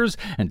lenders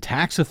and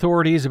tax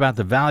authorities about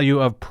the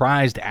value of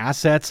prized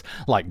assets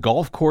like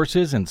golf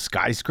courses and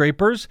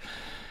skyscrapers.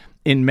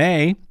 In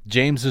May,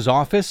 James's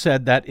office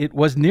said that it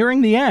was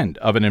nearing the end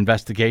of an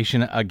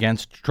investigation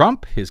against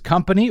Trump, his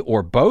company,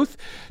 or both.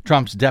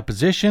 Trump's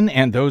deposition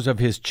and those of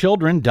his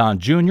children, Don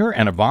Jr.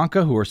 and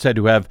Ivanka, who are said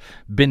to have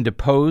been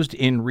deposed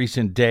in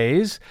recent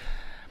days,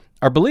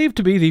 are believed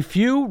to be the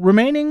few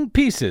remaining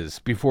pieces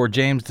before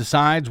James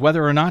decides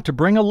whether or not to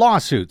bring a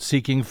lawsuit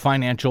seeking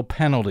financial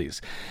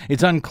penalties.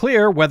 It's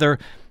unclear whether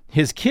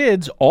his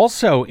kids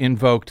also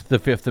invoked the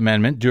Fifth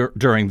Amendment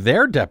during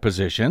their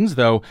depositions,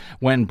 though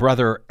when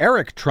brother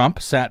Eric Trump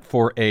sat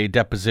for a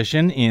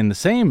deposition in the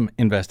same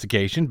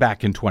investigation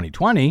back in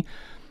 2020,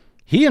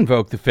 he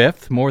invoked the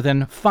Fifth more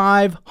than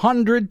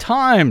 500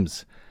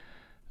 times,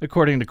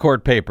 according to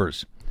court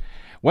papers.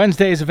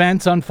 Wednesday's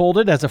events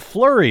unfolded as a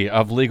flurry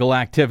of legal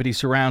activity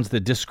surrounds the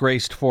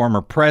disgraced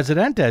former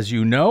president. As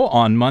you know,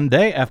 on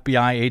Monday,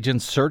 FBI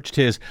agents searched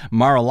his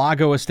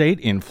Mar-a-Lago estate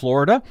in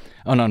Florida,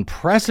 an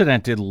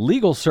unprecedented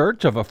legal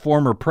search of a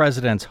former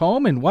president's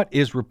home in what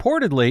is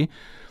reportedly,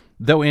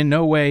 though in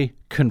no way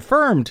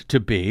confirmed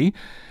to be,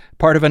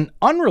 part of an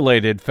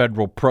unrelated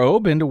federal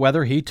probe into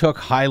whether he took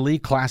highly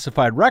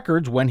classified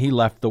records when he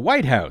left the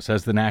White House,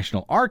 as the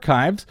National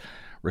Archives,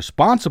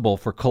 responsible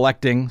for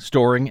collecting,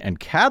 storing, and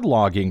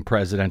cataloging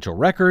presidential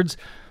records,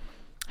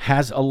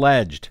 has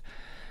alleged.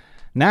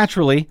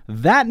 Naturally,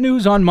 that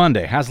news on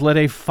Monday has lit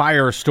a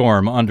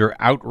firestorm under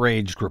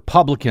outraged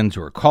Republicans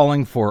who are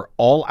calling for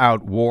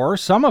all-out war,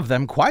 some of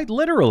them quite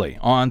literally,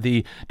 on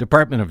the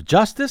Department of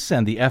Justice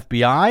and the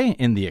FBI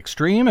in the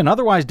extreme, and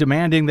otherwise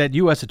demanding that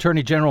U.S.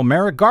 Attorney General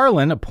Merrick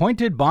Garland,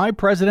 appointed by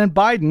President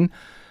Biden,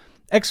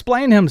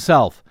 explain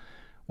himself,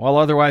 while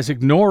otherwise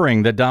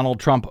ignoring the Donald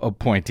Trump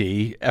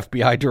appointee.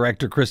 FBI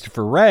Director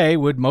Christopher Wray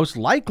would most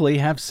likely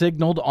have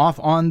signaled off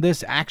on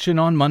this action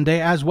on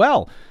Monday as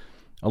well,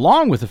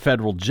 along with a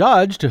federal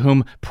judge to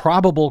whom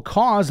probable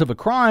cause of a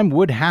crime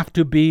would have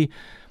to be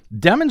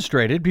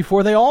demonstrated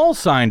before they all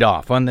signed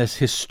off on this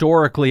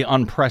historically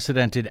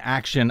unprecedented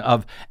action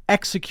of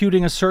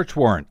executing a search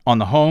warrant on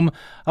the home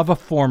of a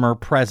former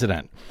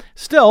president.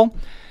 Still,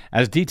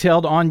 as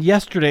detailed on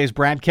yesterday's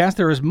BradCast,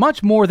 there is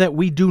much more that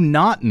we do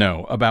not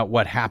know about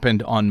what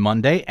happened on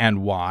Monday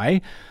and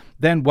why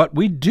than what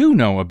we do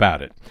know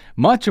about it.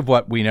 Much of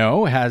what we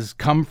know has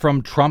come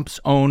from Trump's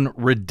own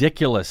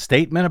ridiculous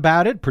statement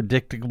about it,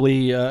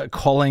 predictably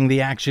calling the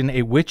action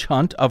a witch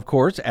hunt, of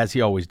course, as he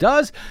always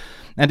does,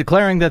 and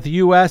declaring that the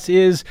U.S.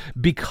 is,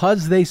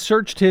 because they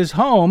searched his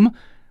home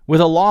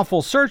with a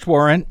lawful search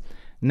warrant,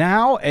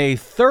 now a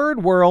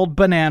third world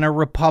banana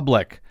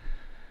republic.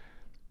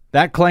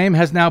 That claim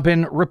has now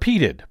been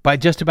repeated by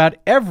just about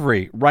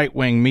every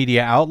right-wing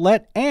media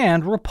outlet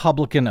and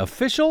Republican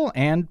official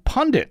and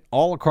pundit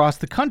all across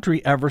the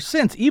country ever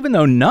since, even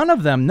though none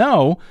of them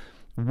know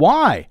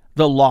why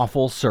the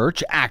lawful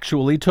search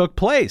actually took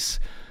place.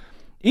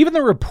 Even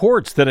the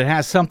reports that it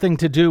has something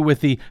to do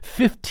with the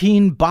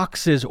 15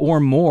 boxes or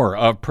more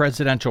of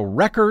presidential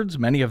records,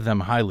 many of them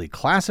highly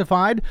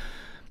classified,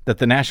 that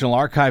the National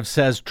Archives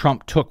says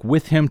Trump took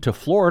with him to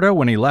Florida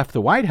when he left the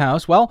White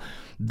House, well,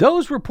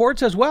 those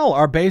reports as well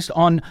are based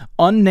on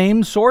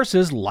unnamed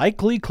sources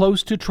likely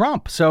close to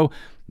Trump. So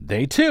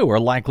they, too, are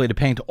likely to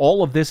paint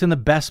all of this in the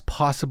best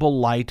possible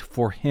light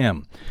for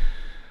him.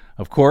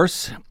 Of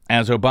course,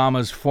 as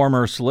Obama's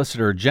former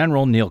Solicitor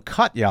General Neil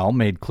Katyal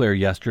made clear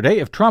yesterday,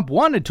 if Trump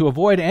wanted to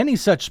avoid any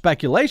such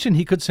speculation,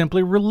 he could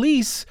simply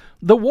release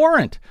the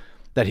warrant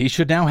that he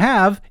should now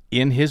have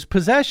in his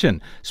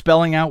possession,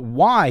 spelling out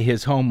why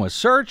his home was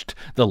searched,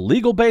 the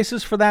legal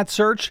basis for that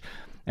search,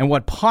 and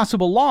what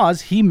possible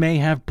laws he may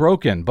have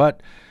broken.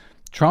 But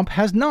Trump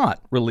has not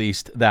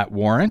released that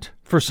warrant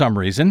for some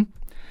reason.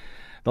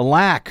 The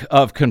lack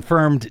of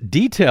confirmed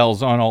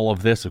details on all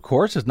of this, of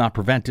course, has not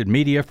prevented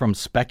media from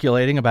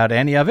speculating about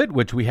any of it,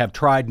 which we have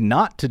tried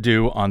not to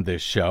do on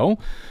this show.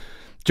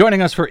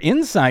 Joining us for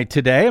insight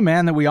today, a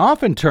man that we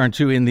often turn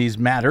to in these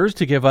matters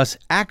to give us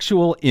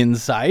actual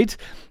insight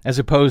as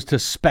opposed to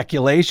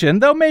speculation,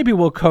 though maybe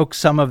we'll coax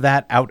some of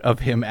that out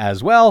of him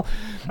as well,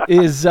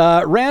 is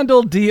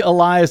Randall D.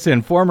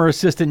 Eliason, former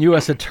assistant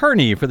U.S.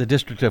 attorney for the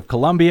District of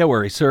Columbia,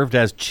 where he served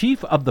as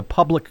chief of the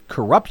public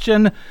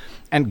corruption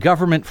and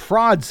government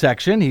fraud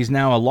section. He's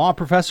now a law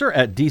professor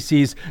at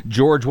D.C.'s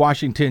George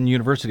Washington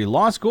University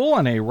Law School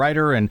and a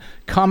writer and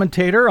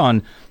commentator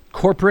on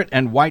corporate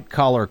and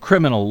white-collar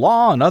criminal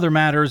law and other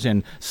matters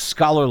in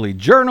scholarly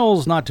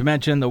journals, not to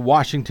mention the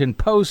Washington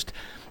Post,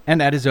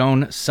 and at his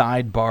own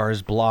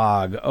Sidebars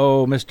blog.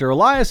 Oh, Mr.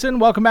 Eliason,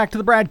 welcome back to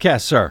the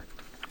BradCast, sir.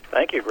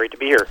 Thank you. Great to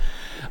be here.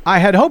 I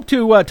had hoped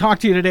to talk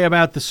to you today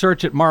about the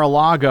search at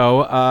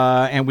Mar-a-Lago,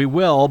 and we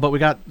will, but we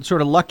got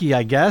sort of lucky,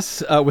 I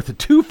guess, with a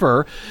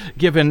twofer,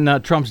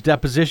 given Trump's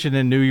deposition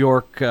in New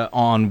York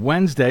on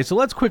Wednesday. So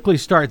let's quickly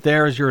start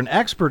there, as you're an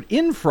expert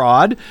in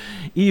fraud.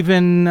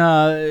 Even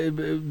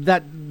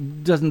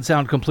that doesn't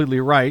sound completely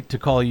right to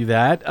call you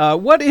that.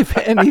 What, if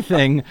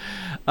anything,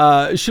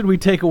 should we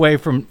take away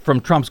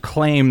from Trump's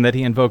claim that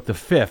he invoked the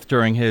Fifth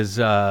during his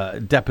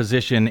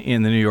deposition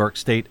in the New York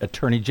State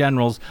Attorney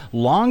General's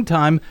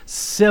longtime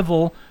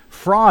civil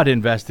fraud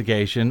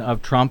investigation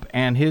of Trump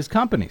and his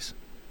companies?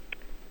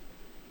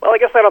 Well, I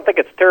guess I don't think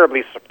it's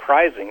terribly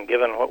surprising,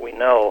 given what we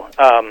know.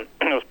 It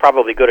was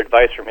probably good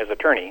advice from his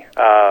attorney.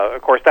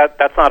 Of course,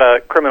 that's not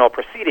a criminal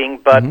proceeding,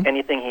 but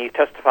anything he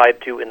testified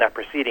to in that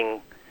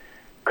proceeding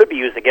could be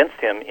used against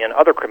him in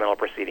other criminal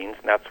proceedings,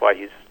 and that's why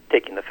he's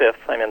taking the Fifth.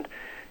 I mean,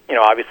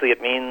 obviously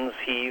it means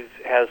he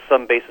has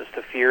some basis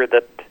to fear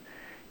that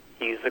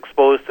he's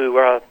exposed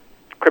to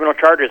criminal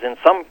charges in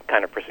some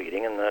kind of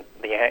proceeding, and that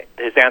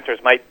his answers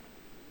might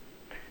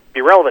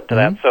be relevant to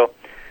that. So,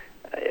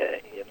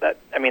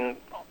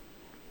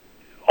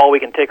 all we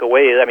can take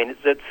away is,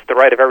 it's the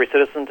right of every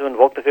citizen to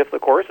invoke the Fifth,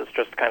 of course. It's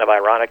just kind of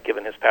ironic,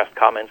 given his past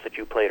comments that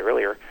you played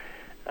earlier.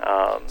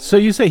 So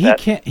you say he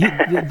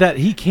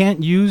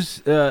can't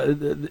use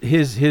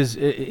his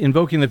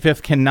invoking the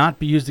Fifth cannot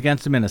be used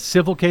against him in a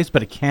civil case,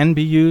 but it can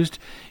be used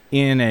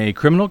in a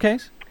criminal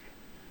case?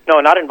 No,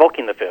 not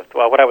invoking the Fifth.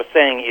 Well, what I was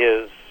saying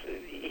is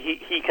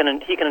he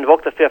can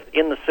invoke the Fifth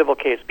in the civil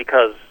case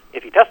because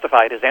if he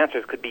testified, his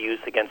answers could be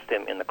used against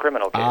him in the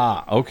criminal case.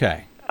 Ah,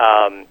 okay.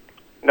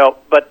 No,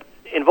 but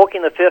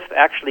invoking the Fifth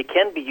actually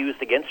can be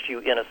used against you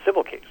in a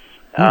civil case.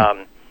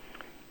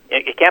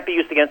 It can't be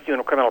used against you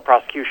in a criminal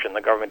prosecution.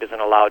 The government isn't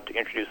allowed to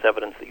introduce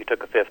evidence that you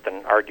took a Fifth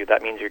and argue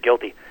that means you're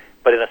guilty.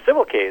 But in a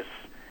civil case,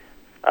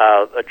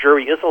 a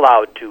jury is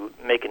allowed to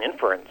make an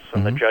inference,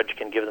 and the judge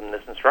can give them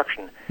this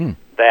instruction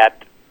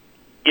that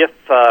if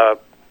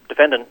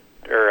defendant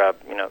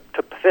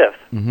took the Fifth,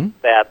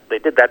 that they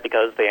did that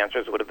because the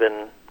answers would have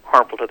been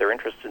harmful to their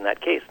interests in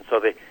that case, and so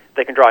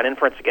they can draw an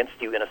inference against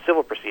you in a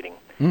civil proceeding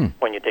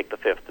when you take the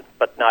Fifth,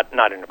 but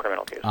not in a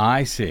criminal case.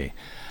 I see.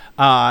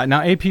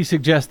 Now, AP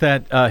suggests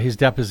that his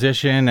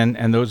deposition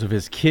and those of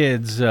his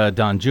kids,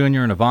 Don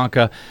Jr. and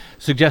Ivanka,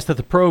 suggest that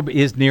the probe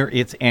is near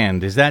its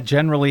end. Is that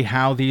generally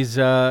how these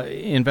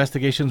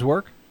investigations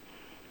work?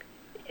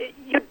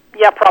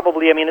 Yeah,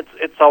 probably. I mean,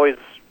 it's always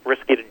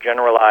risky to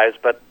generalize,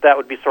 but that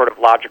would be sort of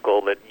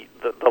logical. That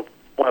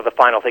one of the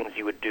final things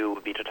you would do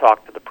would be to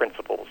talk to the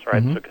principals,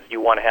 right? Because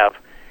you want to have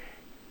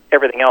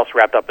everything else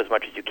wrapped up as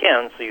much as you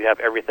can, so you have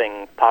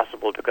everything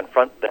possible to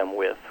confront them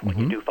with when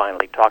you do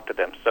finally talk to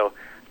them. So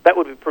that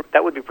would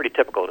be pretty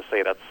typical to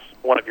say that's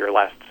one of your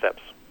last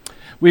steps.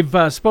 We've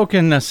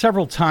spoken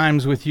several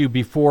times with you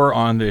before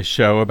on this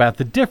show about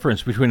the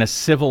difference between a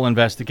civil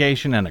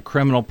investigation and a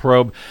criminal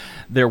probe.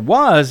 There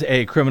was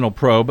a criminal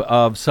probe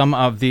of some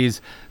of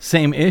these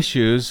same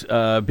issues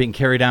being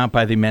carried out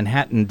by the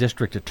Manhattan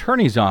District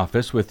Attorney's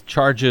Office with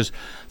charges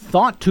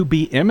thought to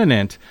be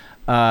imminent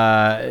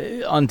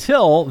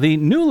until the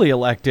newly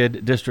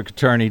elected district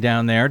attorney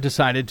down there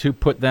decided to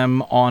put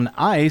them on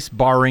ice,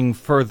 barring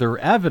further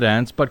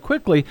evidence. But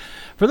quickly,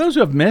 for those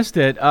who have missed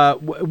it,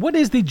 what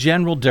is the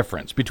general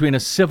difference between a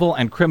civil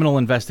and criminal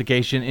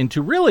investigation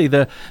into really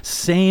the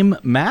same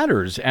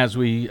matters as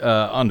we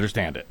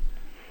understand it?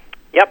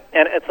 Yep,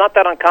 and it's not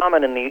that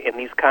uncommon in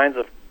these kinds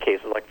of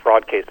cases, like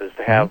fraud cases,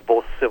 to have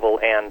both civil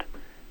and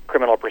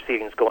criminal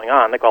proceedings going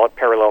on. They call it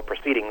parallel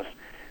proceedings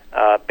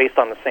based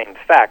on the same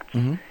facts.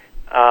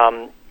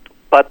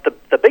 But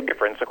the big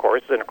difference, of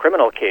course, in a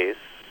criminal case,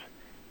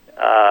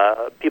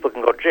 people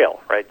can go to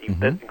jail, right?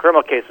 In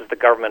criminal cases, the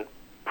government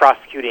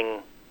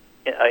prosecuting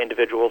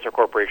individuals or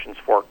corporations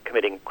for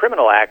committing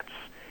criminal acts,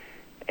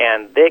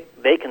 and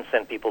they can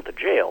send people to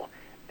jail,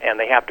 and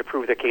they have to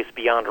prove their case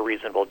beyond a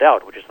reasonable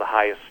doubt, which is the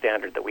highest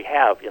standard that we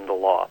have in the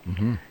law.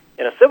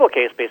 In a civil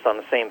case, based on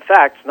the same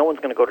facts, no one's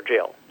going to go to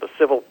jail. The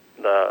civil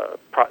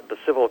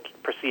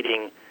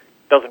proceeding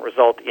doesn't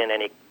result in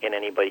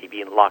anybody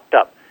being locked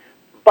up,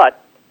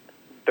 but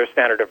their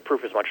standard of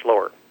proof is much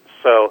lower.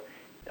 So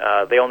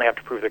they only have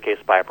to prove their case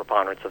by a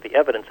preponderance of the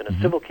evidence in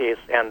a civil case,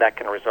 and that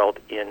can result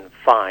in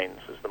fines,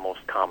 is the most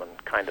common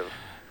kind of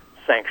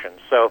sanction.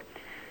 So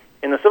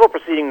in the civil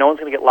proceeding, no one's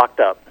going to get locked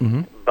up,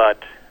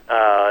 but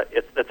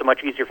it's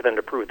much easier for them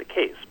to prove the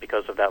case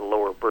because of that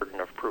lower burden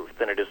of proof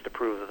than it is to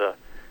prove the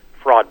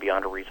fraud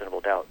beyond a reasonable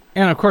doubt.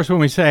 And of course, when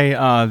we say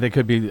they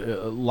could be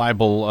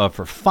liable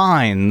for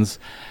fines,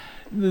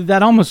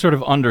 that almost sort of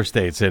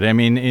understates it. I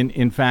mean,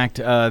 in fact,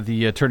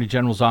 the Attorney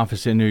General's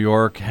office in New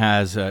York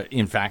has,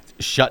 in fact,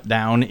 shut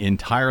down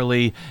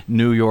entirely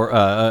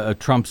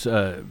Trump's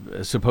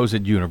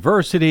supposed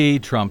university,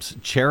 Trump's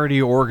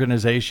charity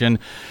organization.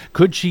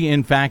 Could she,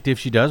 in fact, if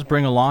she does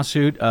bring a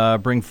lawsuit,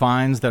 bring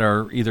fines that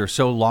are either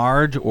so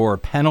large or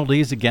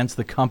penalties against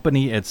the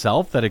company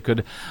itself that it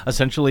could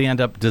essentially end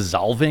up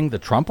dissolving the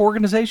Trump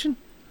organization?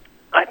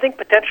 I think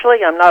potentially.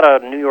 I'm not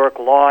a New York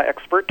law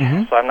expert,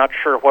 so I'm not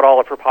sure what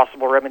all of her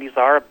possible remedies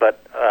are, but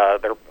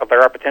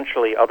there are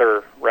potentially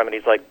other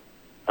remedies like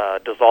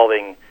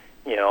dissolving,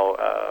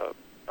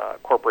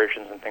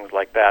 corporations and things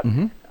like that.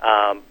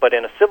 But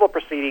in a civil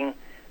proceeding,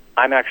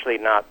 I'm actually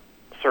not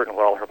certain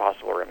what all her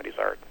possible remedies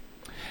are.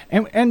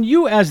 And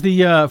you, as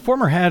the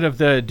former head of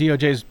the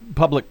DOJ's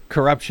public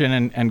corruption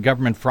and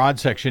government fraud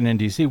section in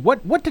D.C.,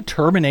 what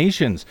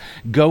determinations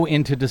go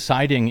into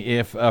deciding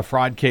if a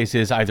fraud case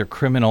is either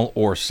criminal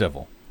or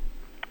civil?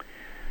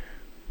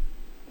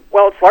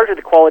 Well, it's largely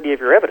the quality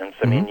of your evidence.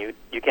 I mean,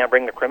 you can't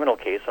bring the criminal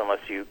case unless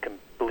you can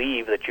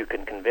believe that you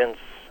can convince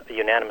a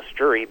unanimous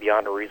jury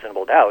beyond a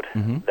reasonable doubt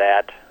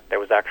that there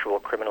was actual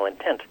criminal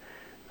intent.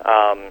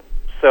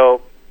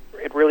 So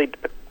it really...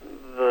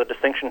 The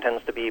distinction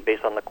tends to be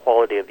based on the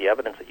quality of the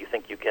evidence that you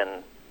think you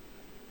can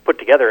put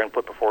together and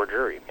put before a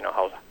jury.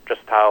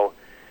 How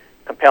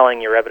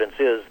compelling your evidence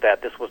is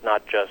that this was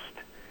not just,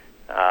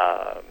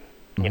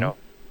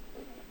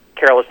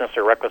 carelessness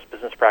or reckless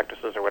business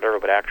practices or whatever,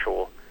 but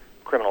actual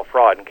criminal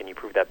fraud, and can you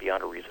prove that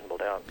beyond a reasonable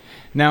doubt?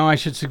 Now, I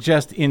should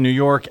suggest in New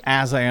York,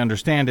 as I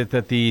understand it,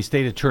 that the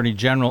state attorney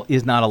general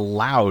is not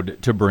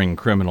allowed to bring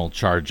criminal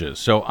charges.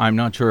 So I'm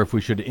not sure if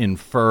we should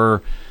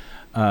infer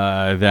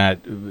that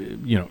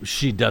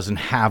she doesn't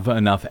have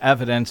enough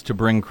evidence to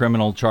bring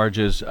criminal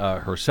charges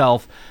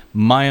herself.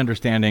 My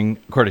understanding,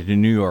 according to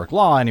New York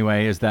law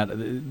anyway, is that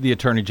the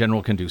attorney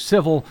general can do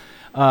civil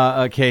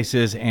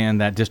cases and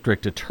that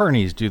district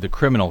attorneys do the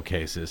criminal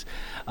cases.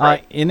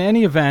 Right. In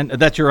any event,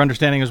 that's your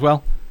understanding as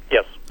well?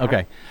 Yes.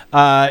 Okay.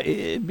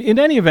 In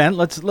any event,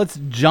 let's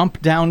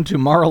jump down to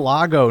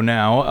Mar-a-Lago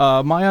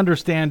now. My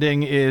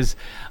understanding is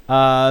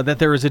that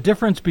there is a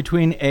difference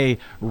between a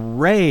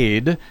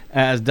raid,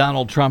 as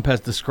Donald Trump has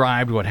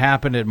described what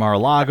happened at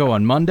Mar-a-Lago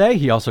on Monday.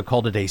 He also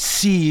called it a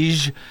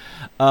siege,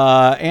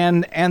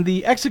 and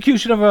the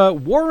execution of a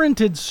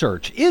warranted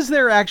search. Is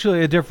there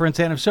actually a difference?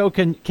 And if so,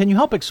 can you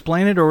help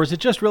explain it, or is it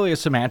just really a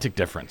semantic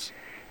difference?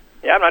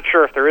 Yeah, I'm not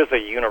sure if there is a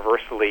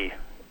universally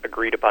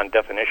agreed upon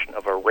definition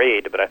of a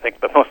raid, but I think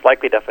the most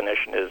likely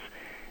definition is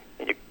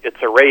it's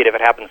a raid if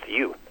it happens to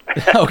you.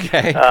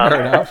 Okay,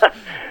 fair enough.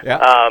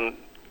 Yeah.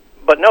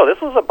 But no,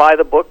 this was a by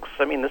the books.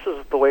 I mean, this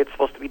is the way it's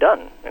supposed to be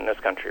done in this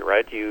country,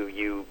 right?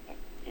 You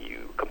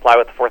comply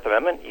with the Fourth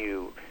Amendment.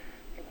 You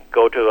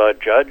go to a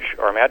judge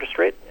or a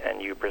magistrate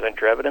and you present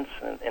your evidence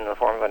in the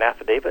form of an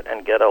affidavit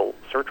and get a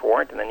search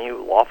warrant, and then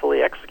you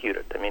lawfully execute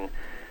it. I mean,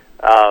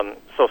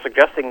 so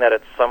suggesting that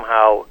it's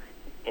somehow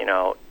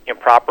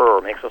improper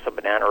or makes us a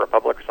banana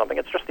republic or something,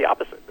 it's just the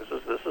opposite. This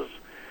is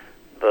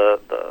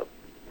the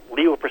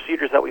legal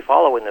procedures that we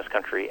follow in this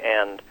country,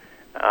 and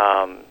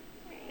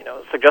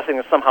suggesting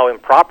it's somehow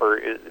improper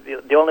is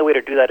the only way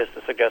to do that is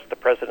to suggest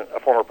a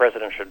former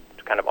president should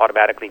kind of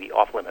automatically be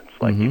off limits,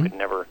 like you could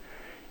never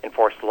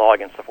enforce the law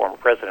against the former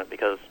president,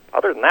 because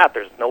other than that,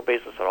 there's no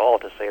basis at all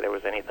to say there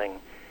was anything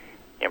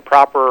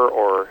improper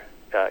or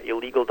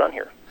illegal done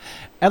here.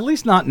 At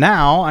least not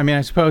now. I mean,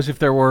 I suppose if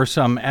there were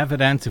some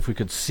evidence, if we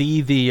could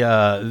see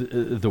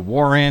the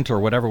warrant or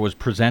whatever was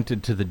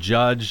presented to the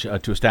judge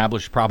to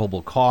establish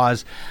probable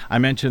cause. I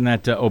mentioned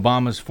that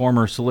Obama's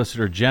former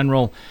Solicitor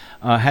General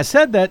has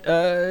said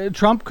that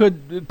Trump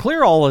could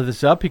clear all of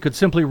this up. He could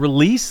simply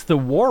release the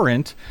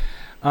warrant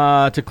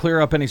to clear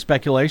up any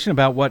speculation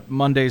about what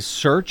Monday's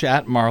search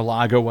at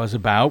Mar-a-Lago was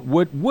about.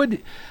 What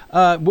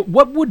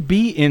would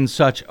be in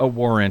such a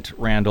warrant,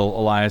 Randall,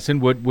 Eliason?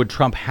 Would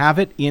Trump have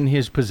it in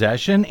his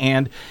possession?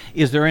 And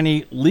is there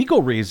any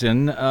legal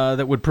reason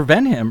that would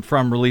prevent him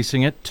from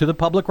releasing it to the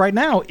public right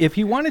now if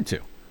he wanted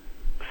to?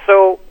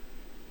 So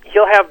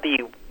he'll have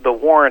the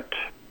warrant,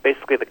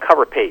 basically the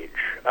cover page,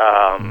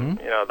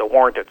 the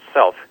warrant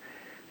itself.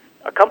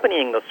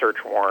 Accompanying the search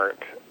warrant,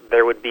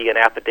 there would be an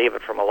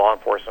affidavit from a law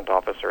enforcement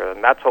officer,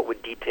 and that's what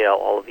would detail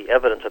all of the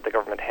evidence that the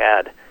government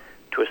had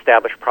to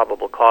establish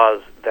probable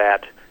cause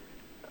that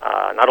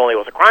not only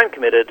was a crime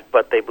committed,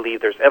 but they believe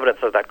there's evidence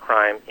of that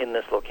crime in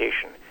this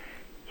location.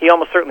 He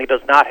almost certainly does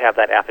not have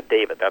that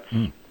affidavit. That's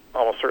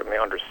almost certainly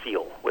under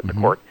seal with the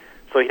court.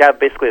 So he'd have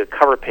basically a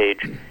cover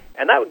page,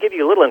 and that would give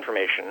you a little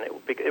information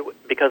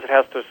because it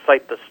has to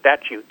cite the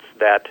statutes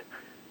that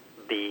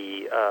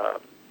the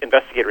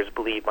investigators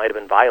believe might have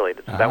been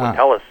violated. So that would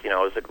tell us,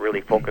 is it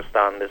really focused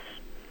on this,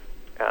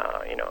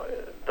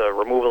 the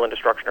removal and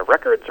destruction of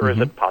records, or is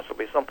it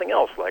possibly something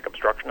else like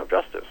obstruction of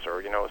justice,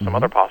 or some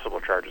other possible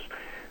charges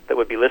that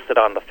would be listed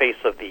on the face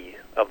of the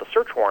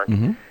search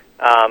warrant?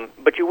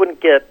 But you wouldn't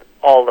get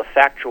all the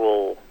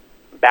factual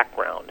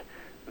background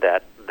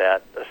that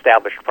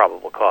established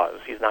probable cause.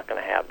 He's not going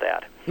to have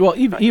that. Well,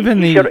 he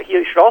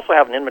should also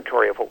have an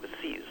inventory of what was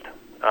seized,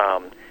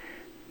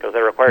 because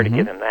they're required to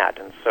give him that,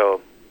 and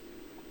so.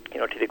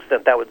 To the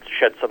extent that would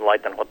shed some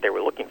light on what they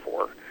were looking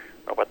for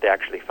or what they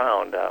actually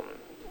found,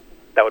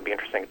 that would be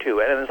interesting too.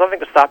 And there's nothing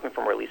to stop him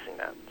from releasing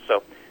that.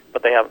 So,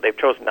 but they've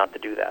chosen not to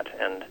do that,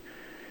 and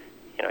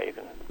you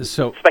can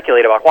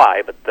speculate about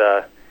why. But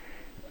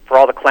for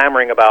all the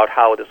clamoring about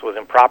how this was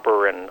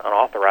improper and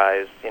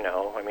unauthorized,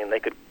 they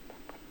could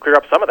clear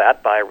up some of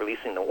that by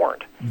releasing the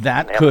warrant.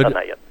 That could. Done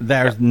that yet.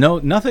 There's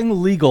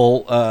nothing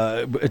legal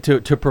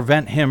to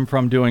prevent him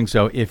from doing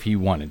so if he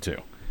wanted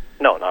to.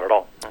 No, not at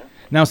all.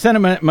 Now,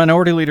 Senate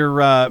Minority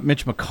Leader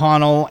Mitch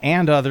McConnell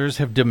and others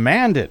have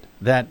demanded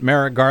that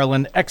Merrick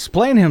Garland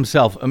explain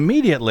himself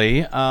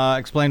immediately,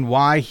 explain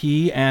why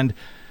he and,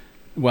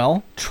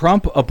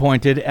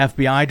 Trump-appointed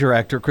FBI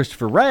Director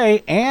Christopher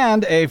Wray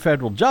and a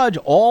federal judge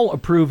all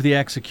approved the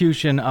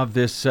execution of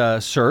this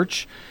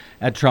search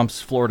at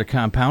Trump's Florida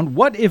compound.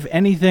 What, if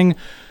anything,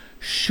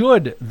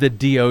 should the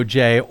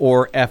DOJ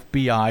or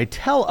FBI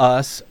tell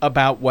us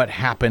about what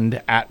happened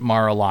at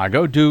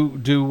Mar-a-Lago?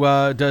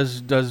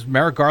 Does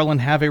Merrick Garland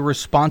have a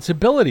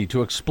responsibility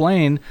to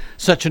explain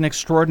such an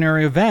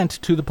extraordinary event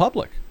to the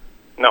public?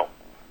 No,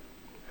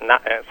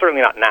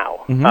 certainly not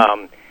now.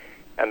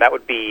 And that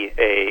would be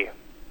a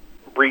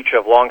breach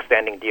of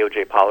longstanding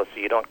DOJ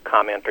policy. You don't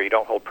comment or you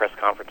don't hold press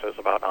conferences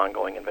about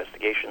ongoing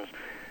investigations.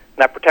 And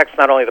that protects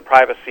not only the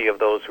privacy of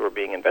those who are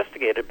being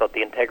investigated, but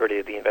the integrity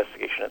of the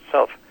investigation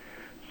itself.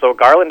 So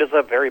Garland is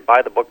a very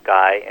by-the-book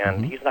guy,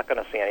 and he's not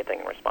going to say anything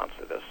in response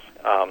to this.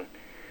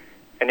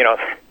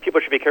 People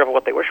should be careful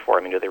what they wish for.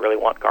 I mean, do they really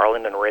want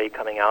Garland and Wray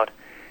coming out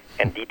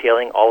and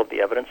detailing all of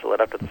the evidence that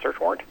led up to the search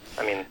warrant?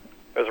 I mean,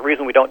 there's a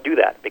reason we don't do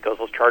that, because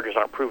those charges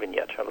aren't proven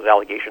yet, or those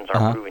allegations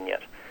aren't proven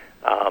yet.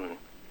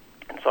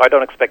 And so I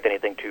don't expect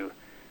anything to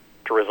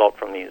result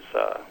from these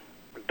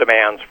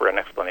demands for an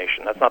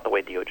explanation. That's not the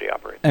way DOJ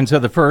operates. And so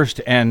the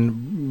first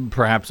and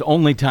perhaps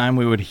only time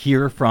we would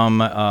hear from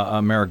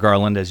Merrick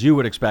Garland, as you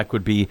would expect,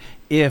 would be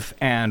if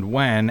and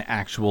when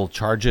actual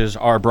charges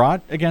are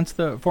brought against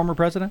the former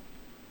president?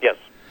 Yes,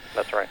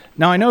 that's right.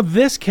 Now, I know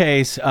this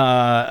case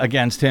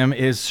against him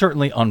is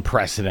certainly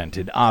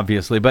unprecedented,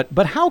 obviously,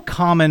 but how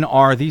common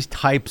are these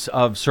types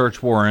of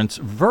search warrants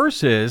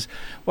versus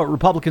what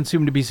Republicans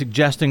seem to be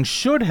suggesting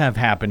should have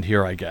happened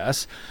here, I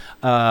guess?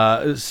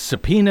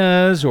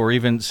 Subpoenas or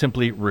even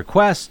simply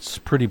requests,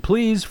 pretty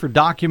pleas for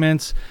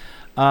documents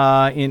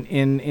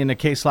in a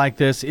case like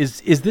this.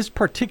 Is this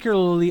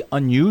particularly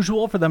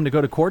unusual for them to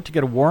go to court to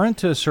get a warrant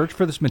to search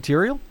for this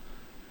material?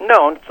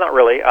 No, it's not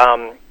really.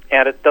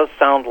 And it does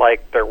sound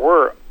like there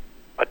were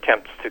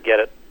attempts to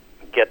get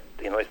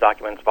these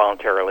documents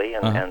voluntarily,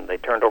 and they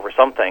turned over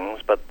some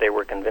things, but they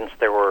were convinced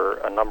there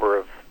were a number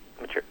of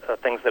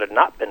things that had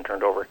not been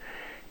turned over.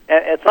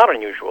 And it's not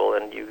unusual,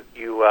 and you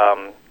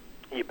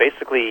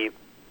basically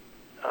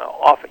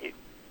often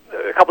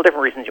a couple of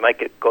different reasons you might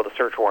go the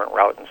search warrant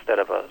route instead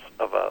of a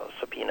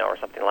subpoena or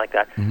something like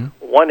that. Mm-hmm.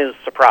 One is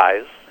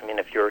surprise. I mean,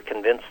 if you're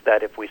convinced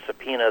that if we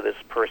subpoena this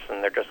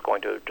person, they're just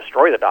going to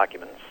destroy the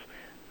documents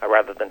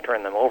rather than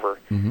turn them over,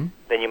 mm-hmm.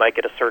 then you might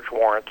get a search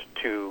warrant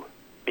to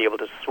be able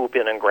to swoop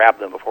in and grab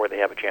them before they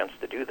have a chance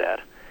to do that.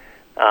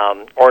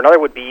 Or another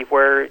would be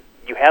where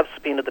you have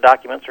subpoenaed the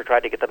documents or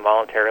tried to get them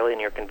voluntarily,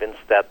 and you're convinced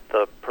that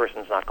the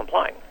person's not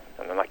complying,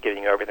 and they're not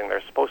giving you everything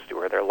they're supposed to,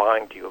 or they're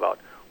lying to you about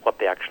what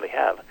they actually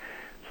have.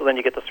 So then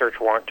you get the search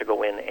warrant to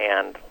go in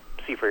and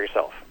see for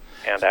yourself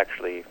and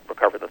actually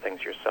recover the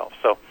things yourself.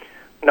 So,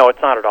 no,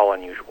 it's not at all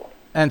unusual.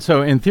 And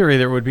so, in theory,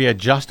 there would be a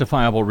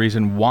justifiable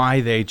reason why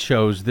they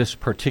chose this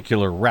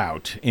particular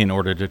route in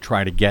order to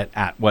try to get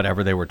at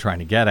whatever they were trying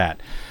to get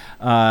at.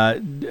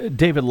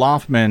 David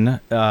Loffman,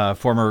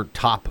 former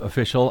top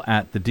official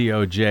at the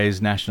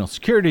DOJ's National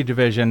Security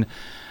Division,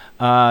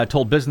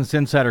 told Business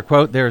Insider,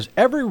 quote, "There's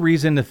every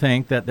reason to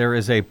think that there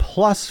is a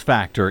plus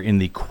factor in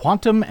the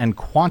quantum and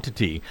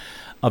quantity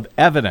of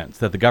evidence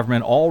that the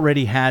government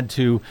already had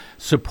to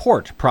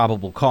support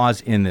probable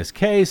cause in this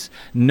case,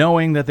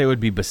 knowing that they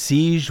would be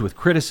besieged with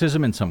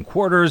criticism in some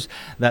quarters,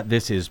 that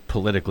this is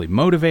politically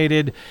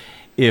motivated.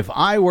 If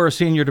I were a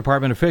senior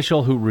department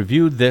official who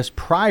reviewed this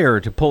prior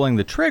to pulling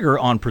the trigger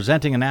on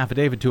presenting an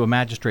affidavit to a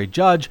magistrate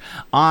judge,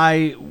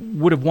 I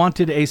would have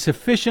wanted a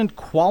sufficient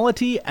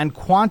quality and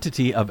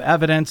quantity of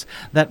evidence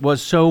that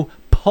was so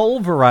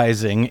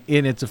pulverizing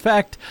in its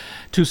effect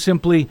to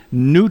simply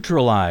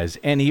neutralize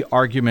any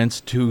arguments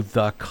to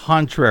the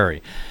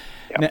contrary."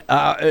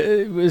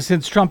 Yep.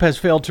 Since Trump has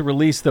failed to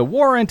release the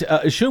warrant,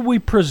 should we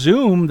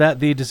presume that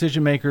the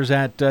decision makers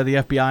at the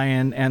FBI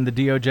and the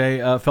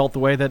DOJ felt the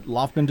way that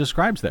Loffman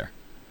describes there?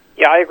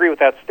 Yeah, I agree with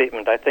that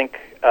statement. I think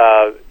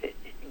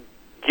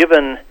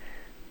given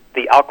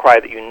the outcry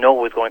that you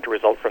know is going to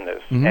result from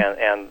this, mm-hmm.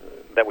 and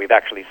that we've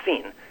actually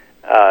seen,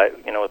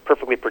 it's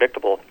perfectly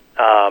predictable,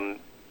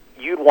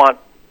 you'd want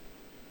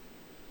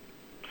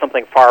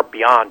something far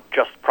beyond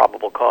just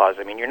probable cause.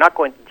 I mean,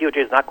 DOJ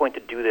is not going to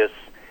do this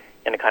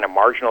in a kind of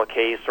marginal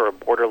case or a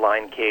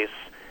borderline case.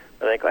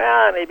 They're like,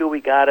 maybe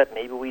we got it,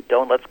 maybe we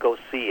don't, let's go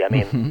see. I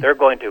mean, mm-hmm. they're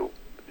going to,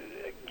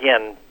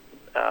 again,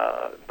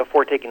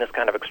 before taking this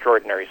kind of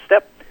extraordinary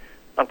step,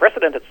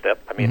 unprecedented step,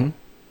 I mean, mm-hmm.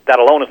 that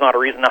alone is not a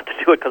reason not to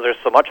do it because there's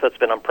so much that's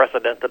been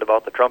unprecedented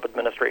about the Trump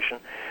administration.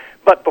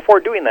 But before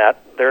doing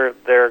that,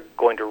 they're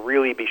going to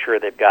really be sure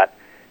they've got,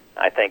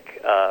 I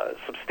think,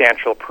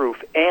 substantial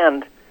proof,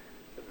 and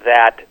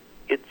that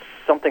it's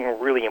something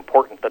really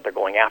important that they're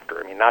going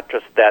after. I mean, not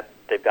just that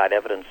they've got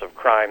evidence of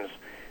crimes,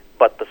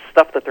 but the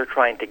stuff that they're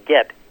trying to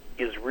get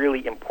is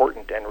really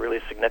important and really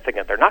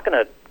significant. They're not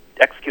going to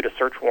execute a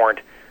search warrant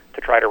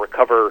to try to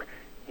recover,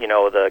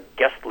 the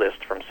guest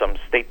list from some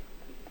state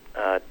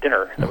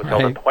dinner that was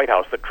held at the White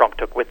House that Trump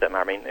took with him.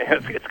 I mean,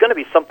 it's going to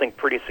be something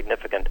pretty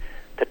significant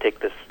to take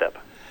this step.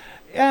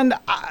 And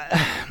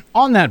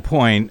on that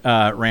point,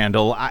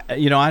 Randall,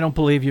 I don't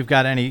believe you've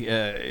got any,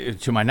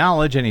 to my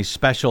knowledge, any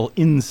special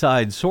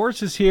inside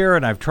sources here,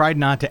 and I've tried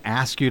not to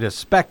ask you to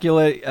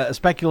speculate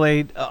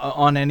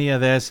on any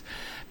of this,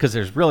 because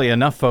there's really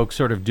enough folks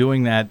sort of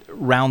doing that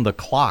round the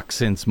clock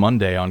since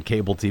Monday on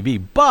cable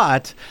TV.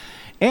 But,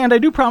 and I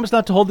do promise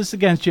not to hold this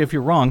against you if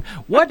you're wrong,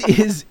 what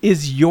is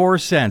your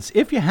sense,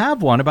 if you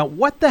have one, about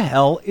what the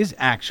hell is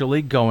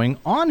actually going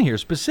on here?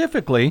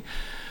 Specifically,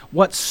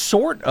 what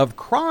sort of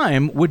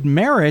crime would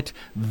merit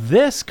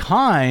this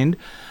kind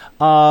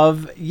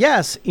of,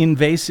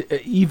 invasive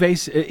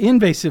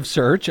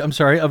search,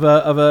 of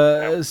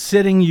a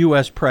sitting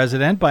U.S.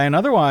 president by an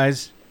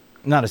otherwise,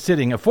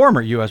 a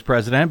former U.S.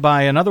 president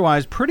by an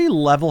otherwise pretty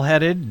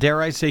level-headed,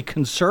 dare I say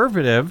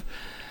conservative,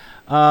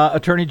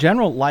 Attorney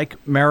General like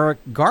Merrick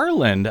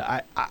Garland?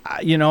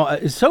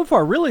 So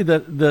far, really,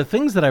 the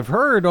things that I've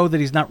heard, that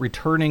he's not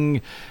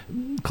returning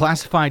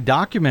classified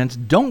documents,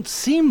 don't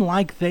seem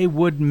like they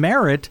would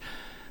merit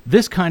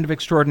this kind of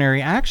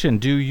extraordinary action.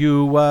 Do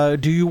you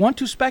want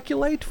to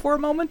speculate for a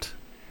moment?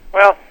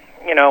 Well,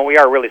 we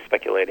are really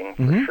speculating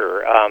for mm-hmm.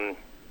 sure.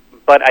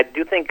 But I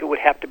do think it would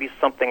have to be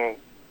something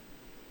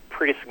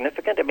pretty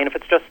significant. I mean, if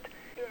it's just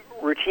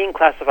routine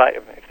classified,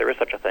 if there is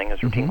such a thing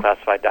as routine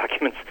classified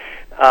documents,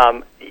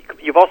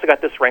 you've also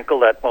got this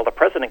wrinkle that, well, the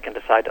president can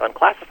decide to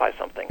unclassify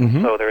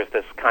something. So there's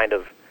this kind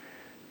of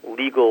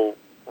legal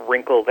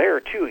wrinkle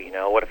there, too. You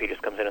know, what if he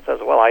just comes in and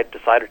says, well, I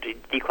decided to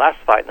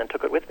declassify it and then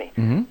took it with me?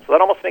 So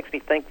that almost makes me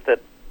think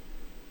that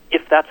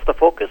if that's the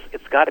focus,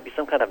 it's got to be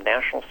some kind of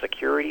national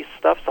security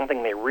stuff,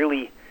 something they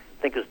really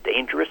think is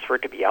dangerous for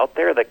it to be out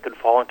there, that could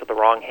fall into the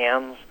wrong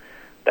hands,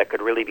 that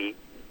could really be,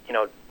 you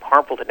know,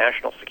 harmful to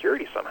national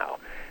security somehow.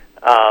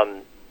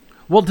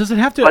 Well, does it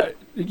have to? But,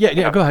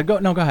 go ahead. Go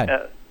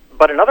ahead.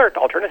 But another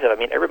alternative. I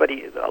mean,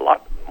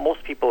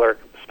 most people are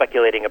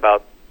speculating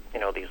about, you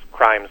know, these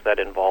crimes that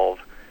involve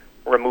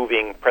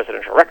removing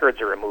presidential records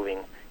or removing,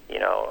 you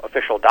know,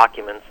 official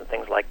documents and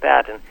things like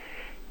that. And,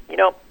 you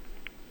know,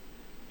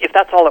 if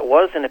that's all it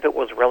was, and if it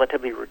was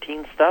relatively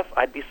routine stuff,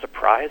 I'd be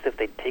surprised if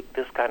they'd take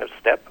this kind of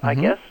step, I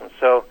guess. And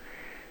so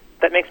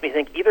that makes me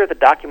think either the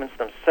documents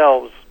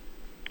themselves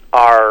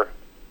are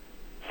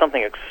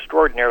something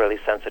extraordinarily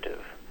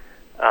sensitive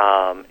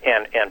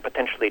and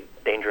potentially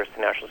dangerous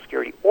to national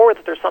security, or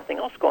that there's something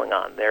else going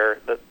on there,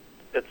 that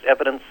it's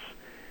evidence.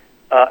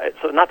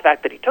 So not the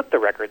fact that he took the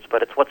records,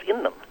 but it's what's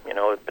in them, you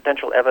know,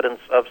 potential evidence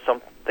of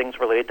some things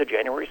related to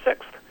January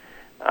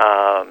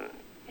 6th,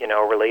 you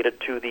know, related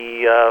to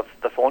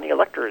the phony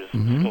electors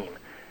scheme,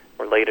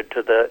 related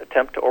to the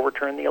attempt to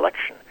overturn the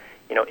election.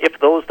 You know, if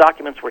those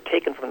documents were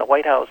taken from the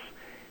White House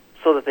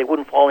so that they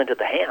wouldn't fall into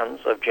the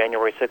hands of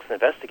January 6th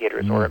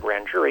investigators or a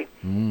grand jury,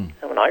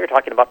 well, now you're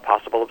talking about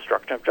possible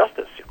obstruction of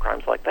justice,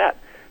 crimes like that.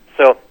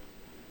 So,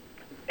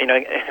 you know,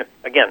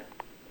 again,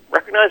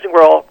 recognizing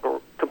we're all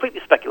completely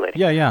speculating.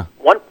 Yeah.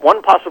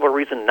 One possible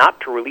reason not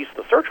to release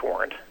the search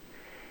warrant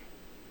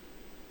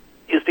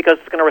is because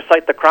it's going to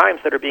recite the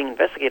crimes that are being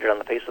investigated on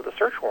the face of the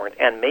search warrant,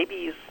 and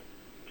maybe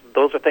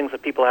those are things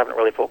that people haven't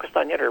really focused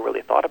on yet or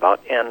really thought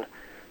about, and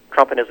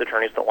Trump and his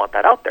attorneys don't want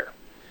that out there.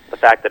 The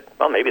fact that,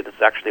 well, maybe this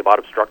is actually about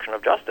obstruction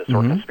of justice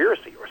or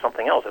conspiracy or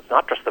something else. It's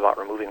not just about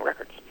removing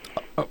records.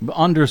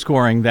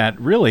 Underscoring that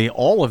really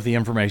all of the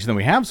information that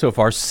we have so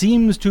far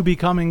seems to be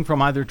coming from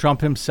either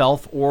Trump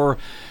himself or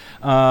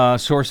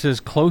sources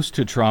close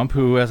to Trump,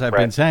 who, as I've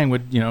been saying,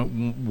 would, you know,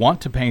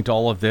 want to paint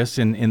all of this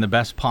in the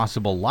best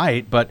possible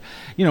light. But,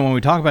 you know, when we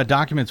talk about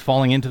documents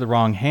falling into the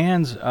wrong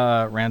hands,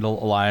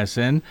 Randall,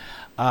 Eliason,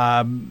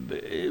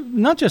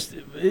 not just,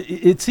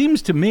 it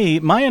seems to me,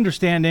 my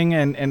understanding,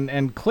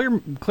 and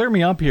clear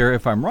me up here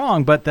if I'm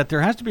wrong, but that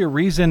there has to be a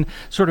reason,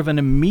 sort of an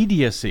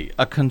immediacy,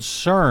 a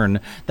concern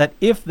that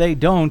if they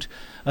don't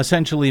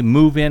essentially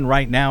move in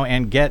right now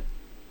and get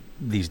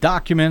these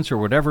documents or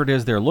whatever it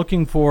is they're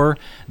looking for,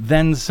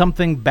 then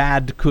something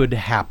bad could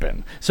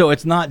happen. So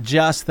it's not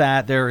just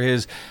that there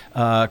is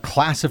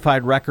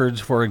classified records,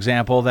 for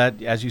example,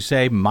 that, as you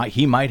say,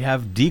 he might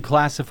have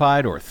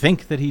declassified or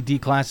think that he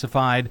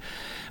declassified,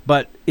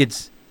 but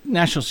it's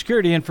national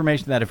security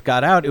information that if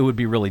got out, it would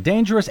be really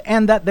dangerous,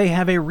 and that they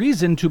have a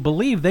reason to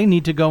believe they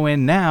need to go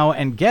in now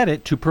and get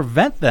it to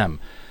prevent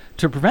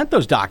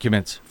those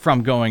documents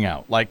from going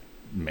out. Like,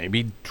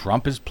 maybe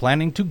Trump is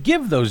planning to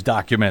give those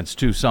documents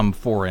to some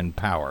foreign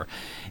power.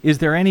 Is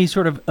there any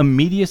sort of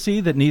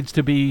immediacy that needs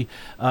to be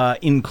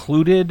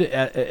included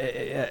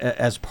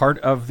as part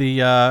of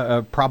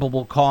the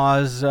probable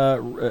cause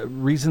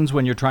reasons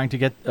when you're trying to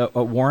get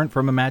a warrant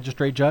from a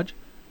magistrate judge?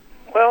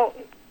 Well,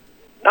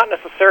 not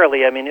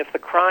necessarily. I mean, if the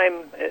crime,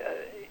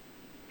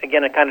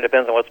 again, it kind of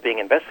depends on what's being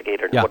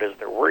investigated and what it is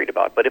they're worried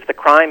about. But if the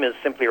crime is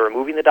simply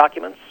removing the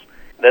documents,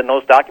 then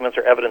those documents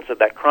are evidence of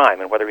that crime,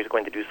 and whether he's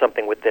going to do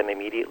something with them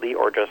immediately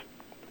or just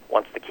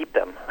wants to keep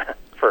them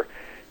for,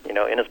 you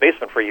know, in his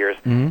basement for years.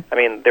 I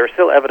mean, there's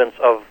still evidence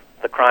of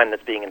the crime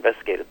that's being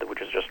investigated,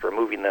 which is just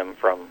removing them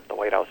from the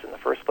White House in the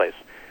first place.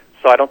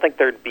 So I don't think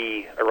there'd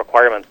be a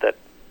requirement that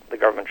the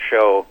government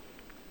show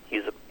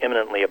he's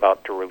imminently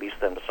about to release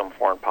them to some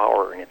foreign power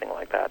or anything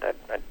like that.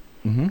 I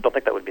don't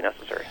think that would be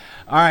necessary.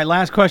 All right,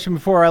 last question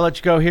before I let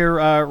you go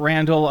here,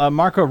 Randall.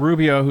 Marco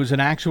Rubio, who's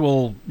an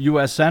actual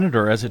U.S.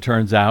 Senator, as it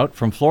turns out,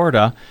 from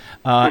Florida,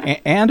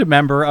 and a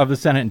member of the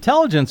Senate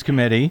Intelligence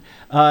Committee,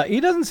 he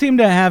doesn't seem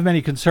to have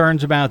many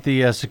concerns about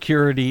the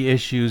security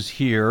issues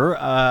here.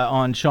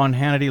 On Sean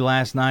Hannity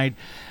last night,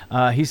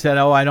 he said,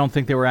 I don't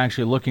think they were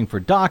actually looking for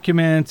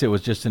documents. It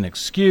was just an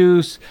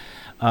excuse.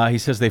 He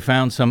says they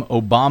found some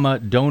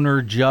Obama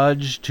donor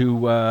judge to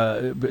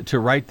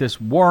write this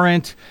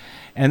warrant.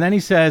 And then he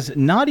says,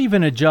 not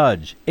even a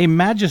judge, a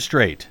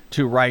magistrate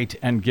to write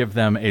and give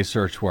them a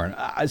search warrant.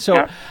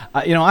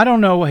 You know, I don't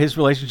know his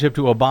relationship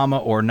to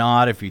Obama or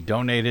not, if he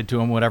donated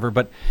to him, whatever,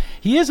 but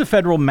he is a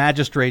federal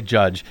magistrate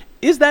judge.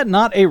 Is that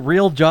not a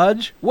real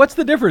judge? What's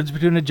the difference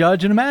between a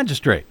judge and a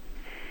magistrate?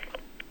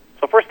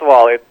 So first of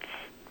all, it's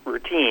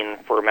routine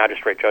for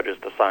magistrate judges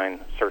to sign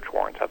search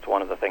warrants. That's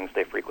one of the things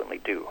they frequently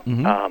do.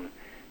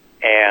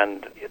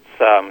 And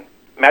it's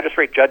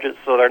magistrate judges,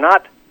 so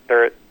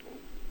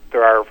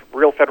there are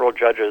real federal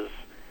judges,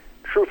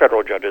 true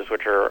federal judges,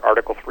 which are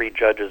Article III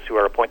judges who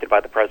are appointed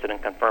by the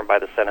president, confirmed by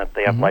the Senate.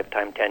 They have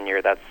lifetime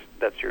tenure.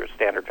 That's your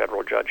standard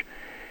federal judge.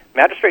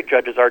 magistrate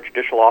judges are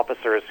judicial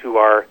officers who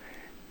are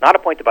not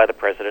appointed by the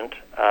president.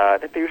 I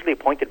think they're usually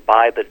appointed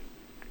by the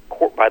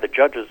court, by the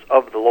judges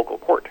of the local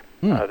court,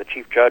 the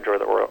chief judge or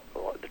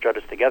the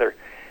judges together.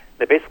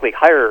 They basically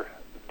hire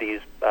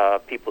these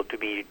people to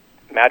be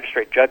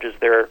magistrate judges.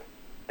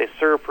 They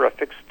serve for a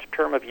fixed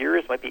term of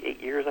years, might be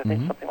 8 years, I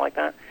think, something like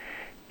that.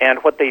 And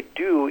what they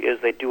do is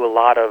they do a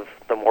lot of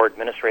the more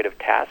administrative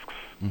tasks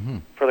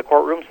for the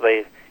courtroom. So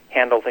they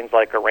handle things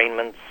like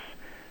arraignments,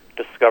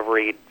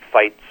 discovery,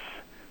 fights,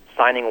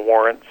 signing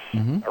warrants,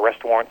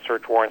 arrest warrants,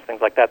 search warrants, things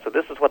like that. So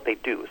this is what they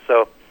do.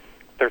 So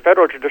they're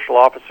federal judicial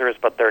officers,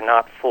 but they're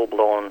not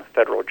full-blown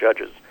federal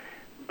judges.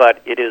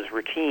 But it is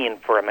routine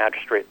for a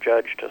magistrate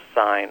judge to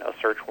sign a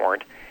search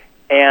warrant.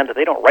 And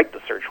they don't write the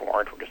search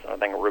warrant, which is another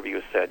thing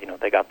Rubio said.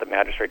 They got the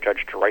magistrate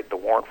judge to write the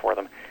warrant for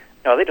them.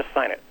 No, they just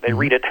sign it. They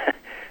read it.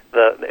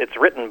 It's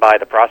written by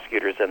the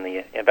prosecutors and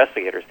the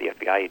investigators, the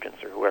FBI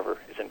agents or whoever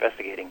is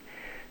investigating.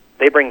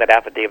 They bring that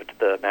affidavit to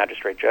the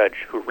magistrate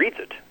judge, who reads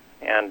it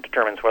and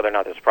determines whether or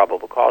not there's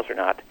probable cause or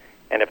not,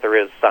 and if there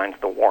is, signs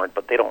the warrant.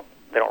 But they don't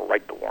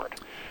write the warrant.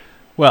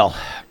 Well,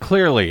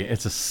 clearly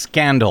it's a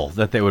scandal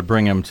that they would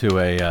bring him to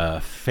a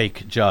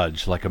fake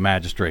judge, like a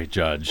magistrate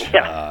judge.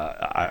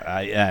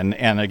 Yeah.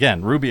 And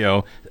again,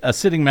 Rubio, a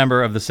sitting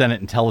member of the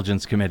Senate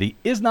Intelligence Committee,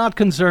 is not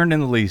concerned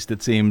in the least,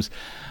 it seems,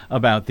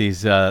 about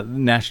these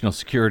national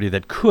security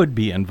that could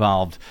be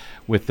involved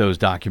with those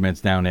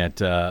documents down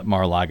at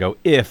Mar-a-Lago,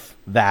 if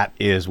that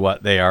is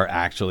what they are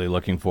actually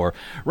looking for.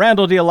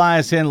 Randall D.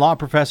 Eliason, law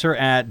professor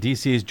at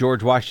D.C.'s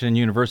George Washington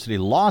University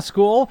Law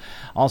School,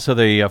 also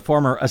the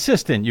former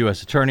assistant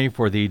U.S. attorney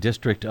for the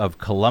District of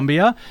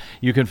Columbia.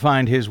 You can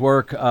find his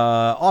work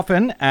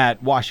often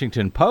at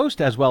Washington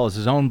Post, as well as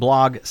his own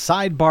blog,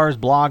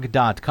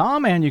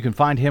 sidebarsblog.com, and you can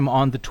find him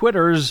on the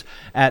Twitters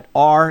at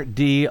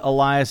R.D.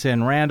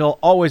 Eliason. Randall,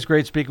 always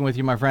great speaking with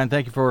you, my friend.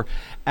 Thank you for,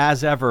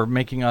 as ever,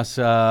 making us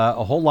a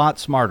whole lot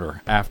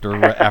smarter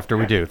after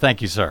we do.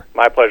 Thank you, sir.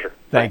 My pleasure.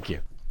 Thank you.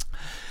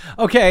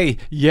 Okay,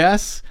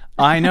 yes,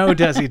 I know,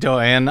 Desi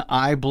Doyen,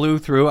 I blew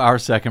through our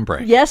second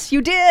break. Yes,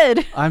 you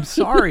did. I'm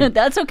sorry.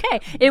 That's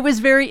okay. It was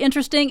very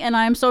interesting, and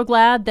I'm so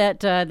glad that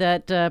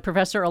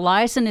Professor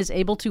Eliason is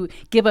able to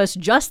give us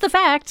just the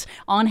facts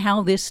on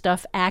how this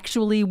stuff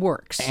actually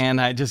works. And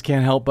I just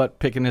can't help but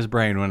picking his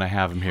brain when I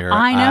have him here.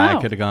 I know.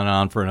 I could have gone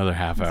on for another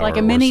half hour. It's like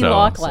a mini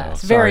law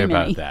class. So very sorry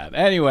mini. about that.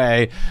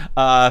 Anyway,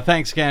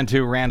 thanks again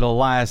to Randall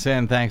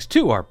Eliason. Thanks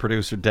to our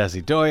producer,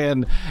 Desi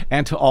Doyen,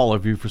 and to all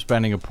of you for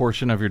spending a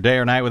portion of your day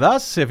or night with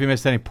us. If you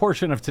missed any portion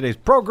of today's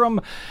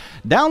program,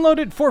 download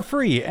it for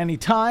free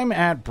anytime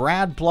at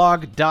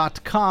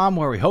bradblog.com,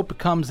 where we hope it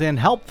comes in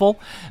helpful.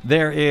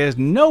 There is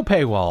no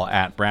paywall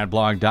at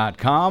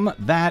bradblog.com.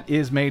 That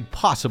is made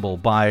possible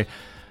by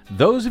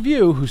those of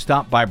you who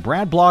stop by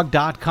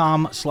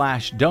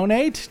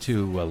bradblog.com/donate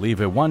to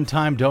leave a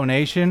one-time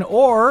donation,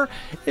 or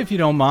if you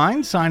don't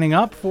mind, signing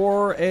up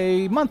for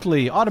a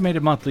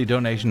automated monthly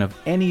donation of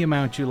any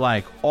amount you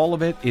like. All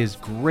of it is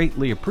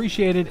greatly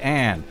appreciated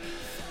and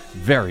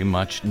very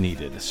much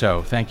needed.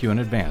 So thank you in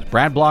advance.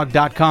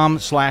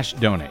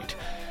 bradblog.com/donate.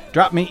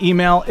 Drop me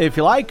email if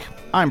you like.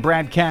 I'm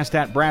BradCast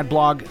at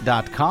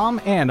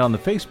bradblog.com, and on the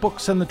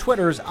Facebooks and the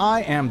Twitters,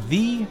 I am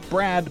the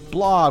Brad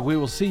Blog. We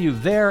will see you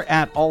there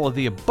at all of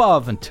the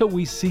above. Until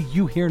we see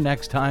you here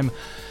next time,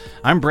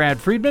 I'm Brad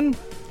Friedman.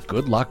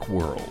 Good luck,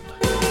 world.